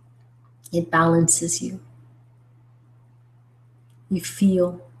 it balances you. you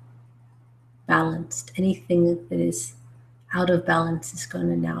feel balanced. Anything that is out of balance is going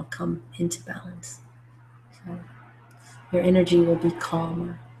to now come into balance. So your energy will be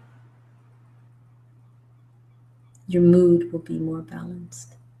calmer. Your mood will be more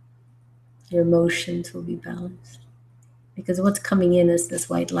balanced. Your emotions will be balanced. Because what's coming in as this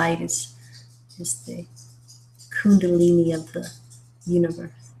white light is the kundalini of the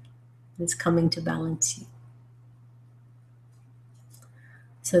universe. It's coming to balance you.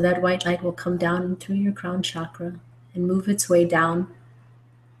 So that white light will come down through your crown chakra and move its way down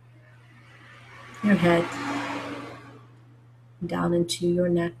your head, down into your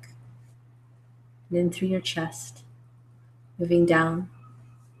neck, and in through your chest, moving down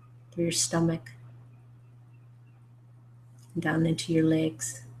through your stomach, and down into your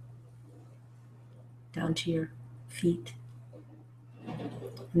legs, down to your feet.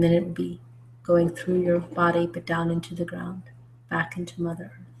 And then it will be going through your body, but down into the ground, back into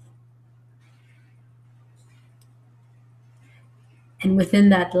Mother Earth. And within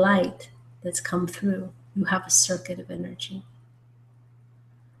that light that's come through, you have a circuit of energy.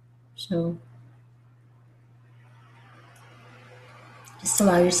 So just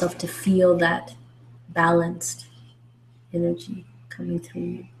allow yourself to feel that balanced energy coming through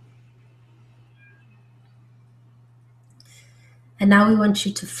you. And now we want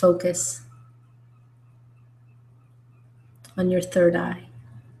you to focus on your third eye.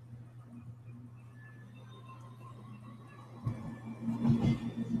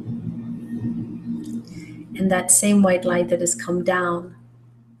 And that same white light that has come down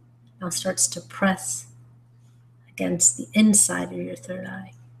now starts to press against the inside of your third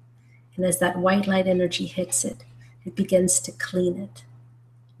eye. And as that white light energy hits it, it begins to clean it,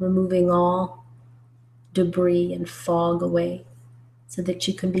 removing all debris and fog away so that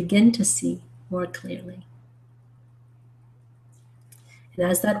you can begin to see more clearly. And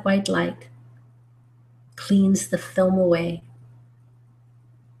as that white light cleans the film away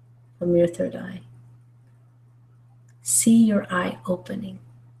from your third eye, see your eye opening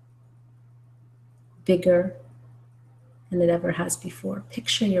bigger than it ever has before.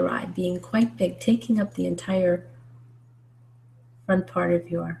 Picture your eye being quite big, taking up the entire front part of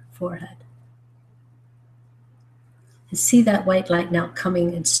your forehead. And see that white light now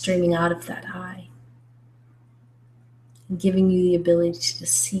coming and streaming out of that eye and giving you the ability to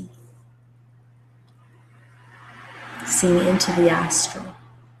see. Seeing into the astral.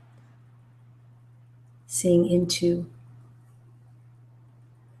 Seeing into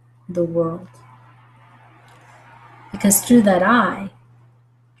the world. Because through that eye,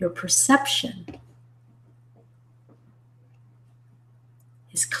 your perception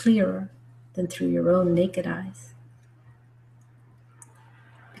is clearer than through your own naked eyes.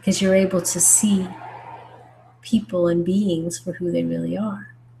 Because you're able to see people and beings for who they really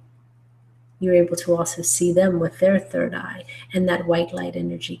are. You're able to also see them with their third eye and that white light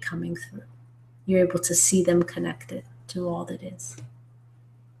energy coming through. You're able to see them connected to all that is.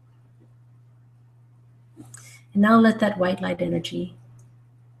 And now let that white light energy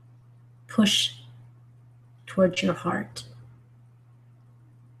push towards your heart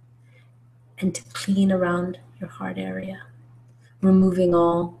and to clean around your heart area, removing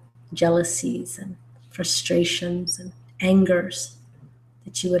all jealousies and frustrations and angers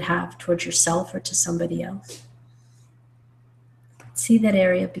that you would have towards yourself or to somebody else. See that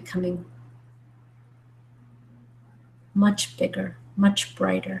area becoming much bigger, much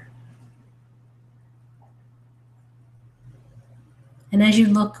brighter. And as you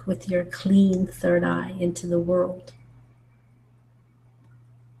look with your clean third eye into the world,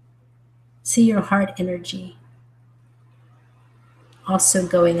 see your heart energy also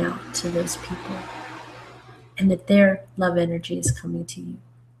going out to those people, and that their love energy is coming to you.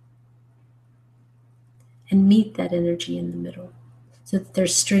 And meet that energy in the middle, so that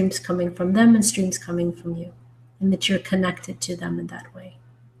there's streams coming from them and streams coming from you, and that you're connected to them in that way.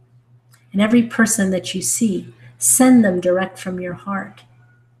 And every person that you see, send them direct from your heart,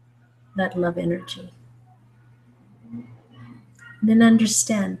 that love energy. And then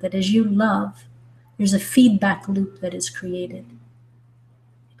understand that as you love, there's a feedback loop that is created.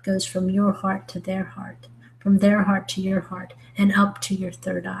 It goes from your heart to their heart, from their heart to your heart, and up to your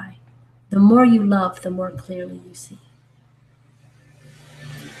third eye. The more you love, the more clearly you see.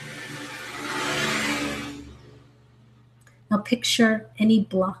 Now picture any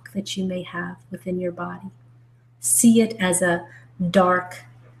block that you may have within your body. See it as a dark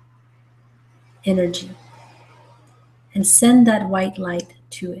energy and send that white light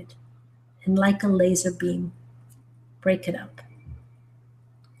to it, and like a laser beam, break it up.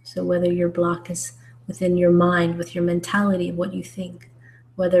 So whether your block is within your mind, with your mentality of what you think,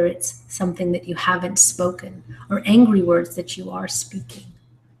 whether it's something that you haven't spoken or angry words that you are speaking.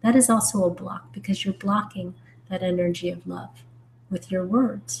 That is also a block, because you're blocking that energy of love with your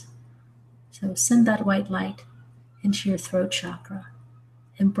words. So send that white light into your throat chakra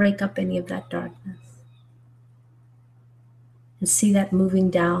and break up any of that darkness. And see that moving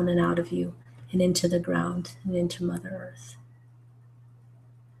down and out of you and into the ground and into Mother Earth.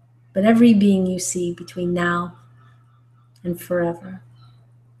 But every being you see between now and forever,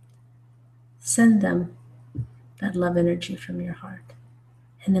 send them that love energy from your heart.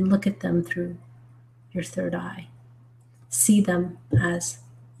 And then look at them through your third eye. See them as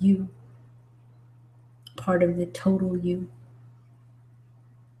you, part of the total you,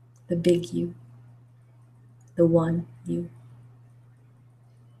 the big you, the one you.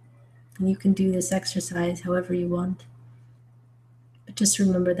 And you can do this exercise however you want. But just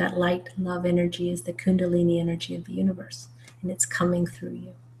remember that light, love energy is the Kundalini energy of the universe. And it's coming through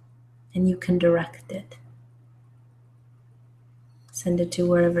you. And you can direct it. Send it to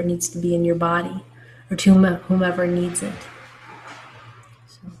wherever it needs to be in your body, or to whomever needs it.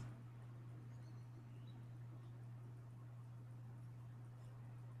 So.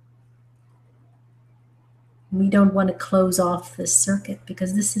 We don't want to close off this circuit,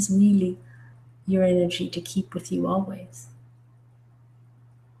 because this is really your energy to keep with you always.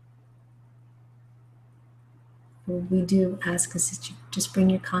 What we do ask is that you just bring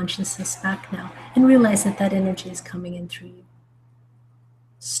your consciousness back now and realize that that energy is coming in through you.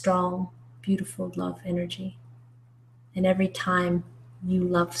 Strong, beautiful love energy. And every time you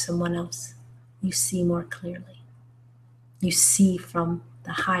love someone else, you see more clearly. You see from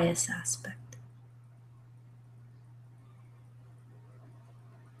the highest aspect.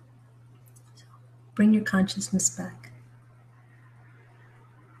 So bring your consciousness back.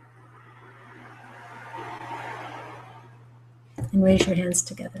 And raise your hands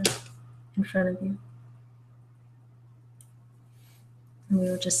together in front of you. And we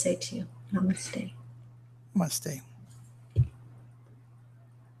will just say to you, Namaste. Namaste.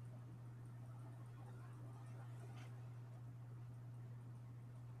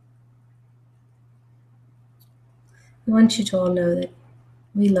 We want you to all know that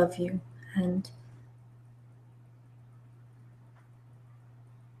we love you, and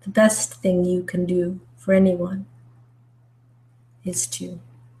the best thing you can do for anyone is to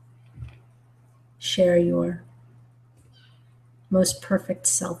share your most perfect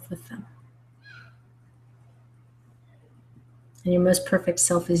self with them. And your most perfect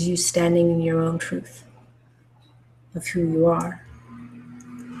self is you standing in your own truth of who you are.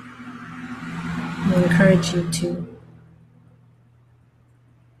 We encourage you to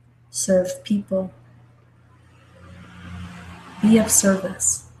serve people, be of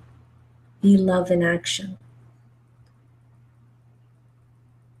service, be love in action.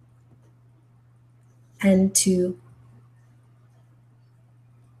 And to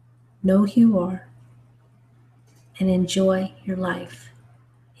know who you are and enjoy your life,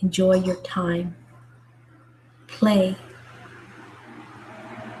 enjoy your time, play,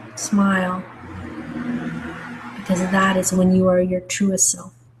 smile, because that is when you are your truest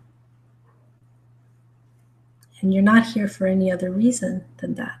self. And you're not here for any other reason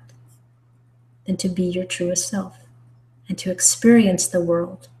than that, than to be your truest self and to experience the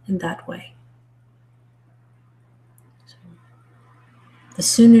world in that way. The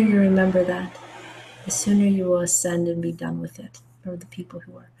sooner you remember that, the sooner you will ascend and be done with it for the people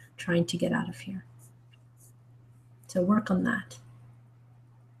who are trying to get out of here. So work on that.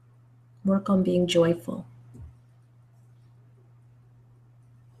 Work on being joyful.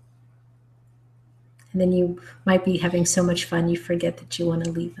 And then you might be having so much fun you forget that you want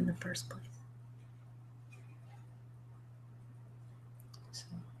to leave in the first place.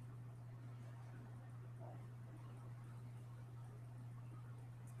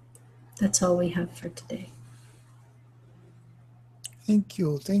 That's all we have for today. Thank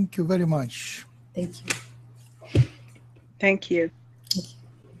you. Thank you very much. Thank you. Thank you. Thank you.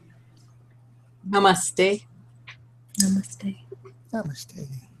 Namaste. Namaste. Namaste.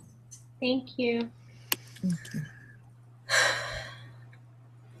 Thank you. Thank you.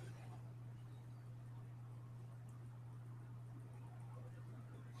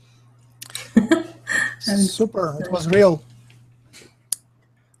 Super. It was real.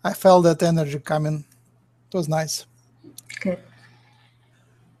 I felt that energy coming. It was nice. Good.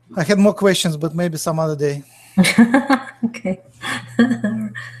 I had more questions, but maybe some other day. Okay.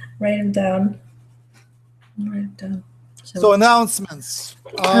 Write them down. Write them down. So announcements.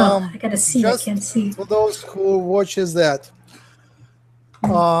 I gotta see. I Just can't see. for those who watches that,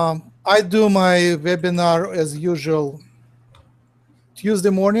 I do my webinar as usual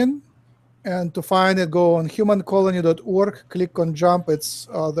Tuesday morning, and to find it, go on humancolony.org, click on jump. It's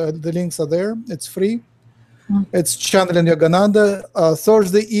the links are there. It's free. It's channeling Yogananda.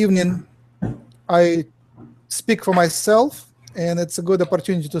 Thursday evening, I speak for myself, and it's a good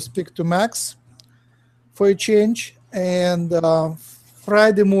opportunity to speak to Max for a change. And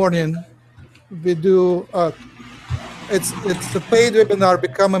Friday morning, we do it's a paid webinar.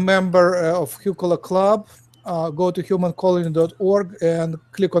 Become a member of Hucolo Club. Go to humancolony.org and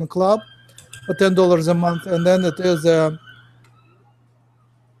click on club for $10 a month, and then it is a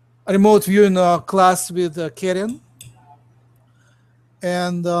remote viewing class with Karen.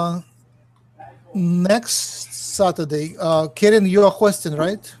 And next Saturday, Karen, you are hosting,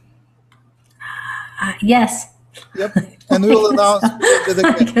 right? Yes. Yep. And we will announce.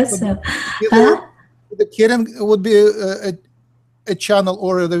 I guess so. The Karen would be a channel,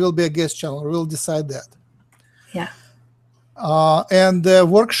 or there will be a guest channel. We'll decide that. Yeah. And the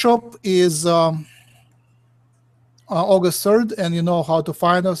workshop is August 3rd, and you know how to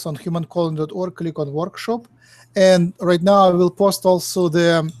find us on humancolony.org. Click on workshop. And right now I will post also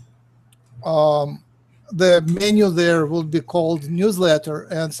the menu there will be called newsletter,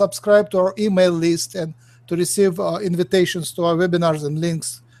 and subscribe to our email list and to receive invitations to our webinars and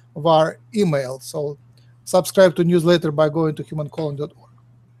links of our email. So subscribe to newsletter by going to humancolony.org.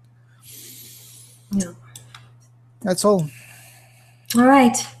 Yeah. That's all. All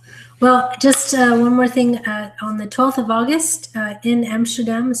right. Well, just one more thing. On the 12th of August in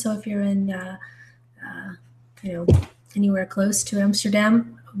Amsterdam, so if you're in, anywhere close to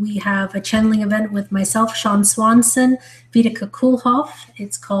Amsterdam, we have a channeling event with myself, Sean Swanson, 𝗪𝗘𝗧𝗘𝗡𝗧.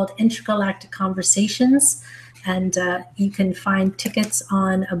 It's called Intergalactic Conversations, and you can find tickets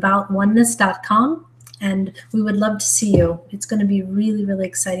on aboutoneness.com, and we would love to see you. It's going to be a really, really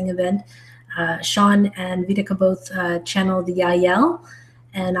exciting event. Sean and 𝗪𝗘𝗧𝗘𝗡𝗧 both channel the Yahyel,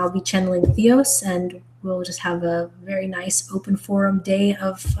 and I'll be channeling Theos, and we'll just have a very nice open forum day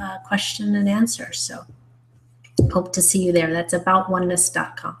of question and answer. So hope to see you there. That's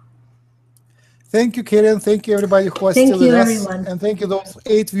aboutoneness.com. Thank you, Karen. Thank you, everybody who is still with us. Everyone. And thank you, those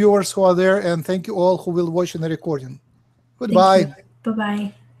 8 viewers who are there. And thank you all who will watch in the recording. Goodbye.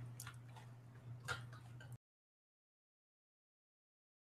 Bye-bye.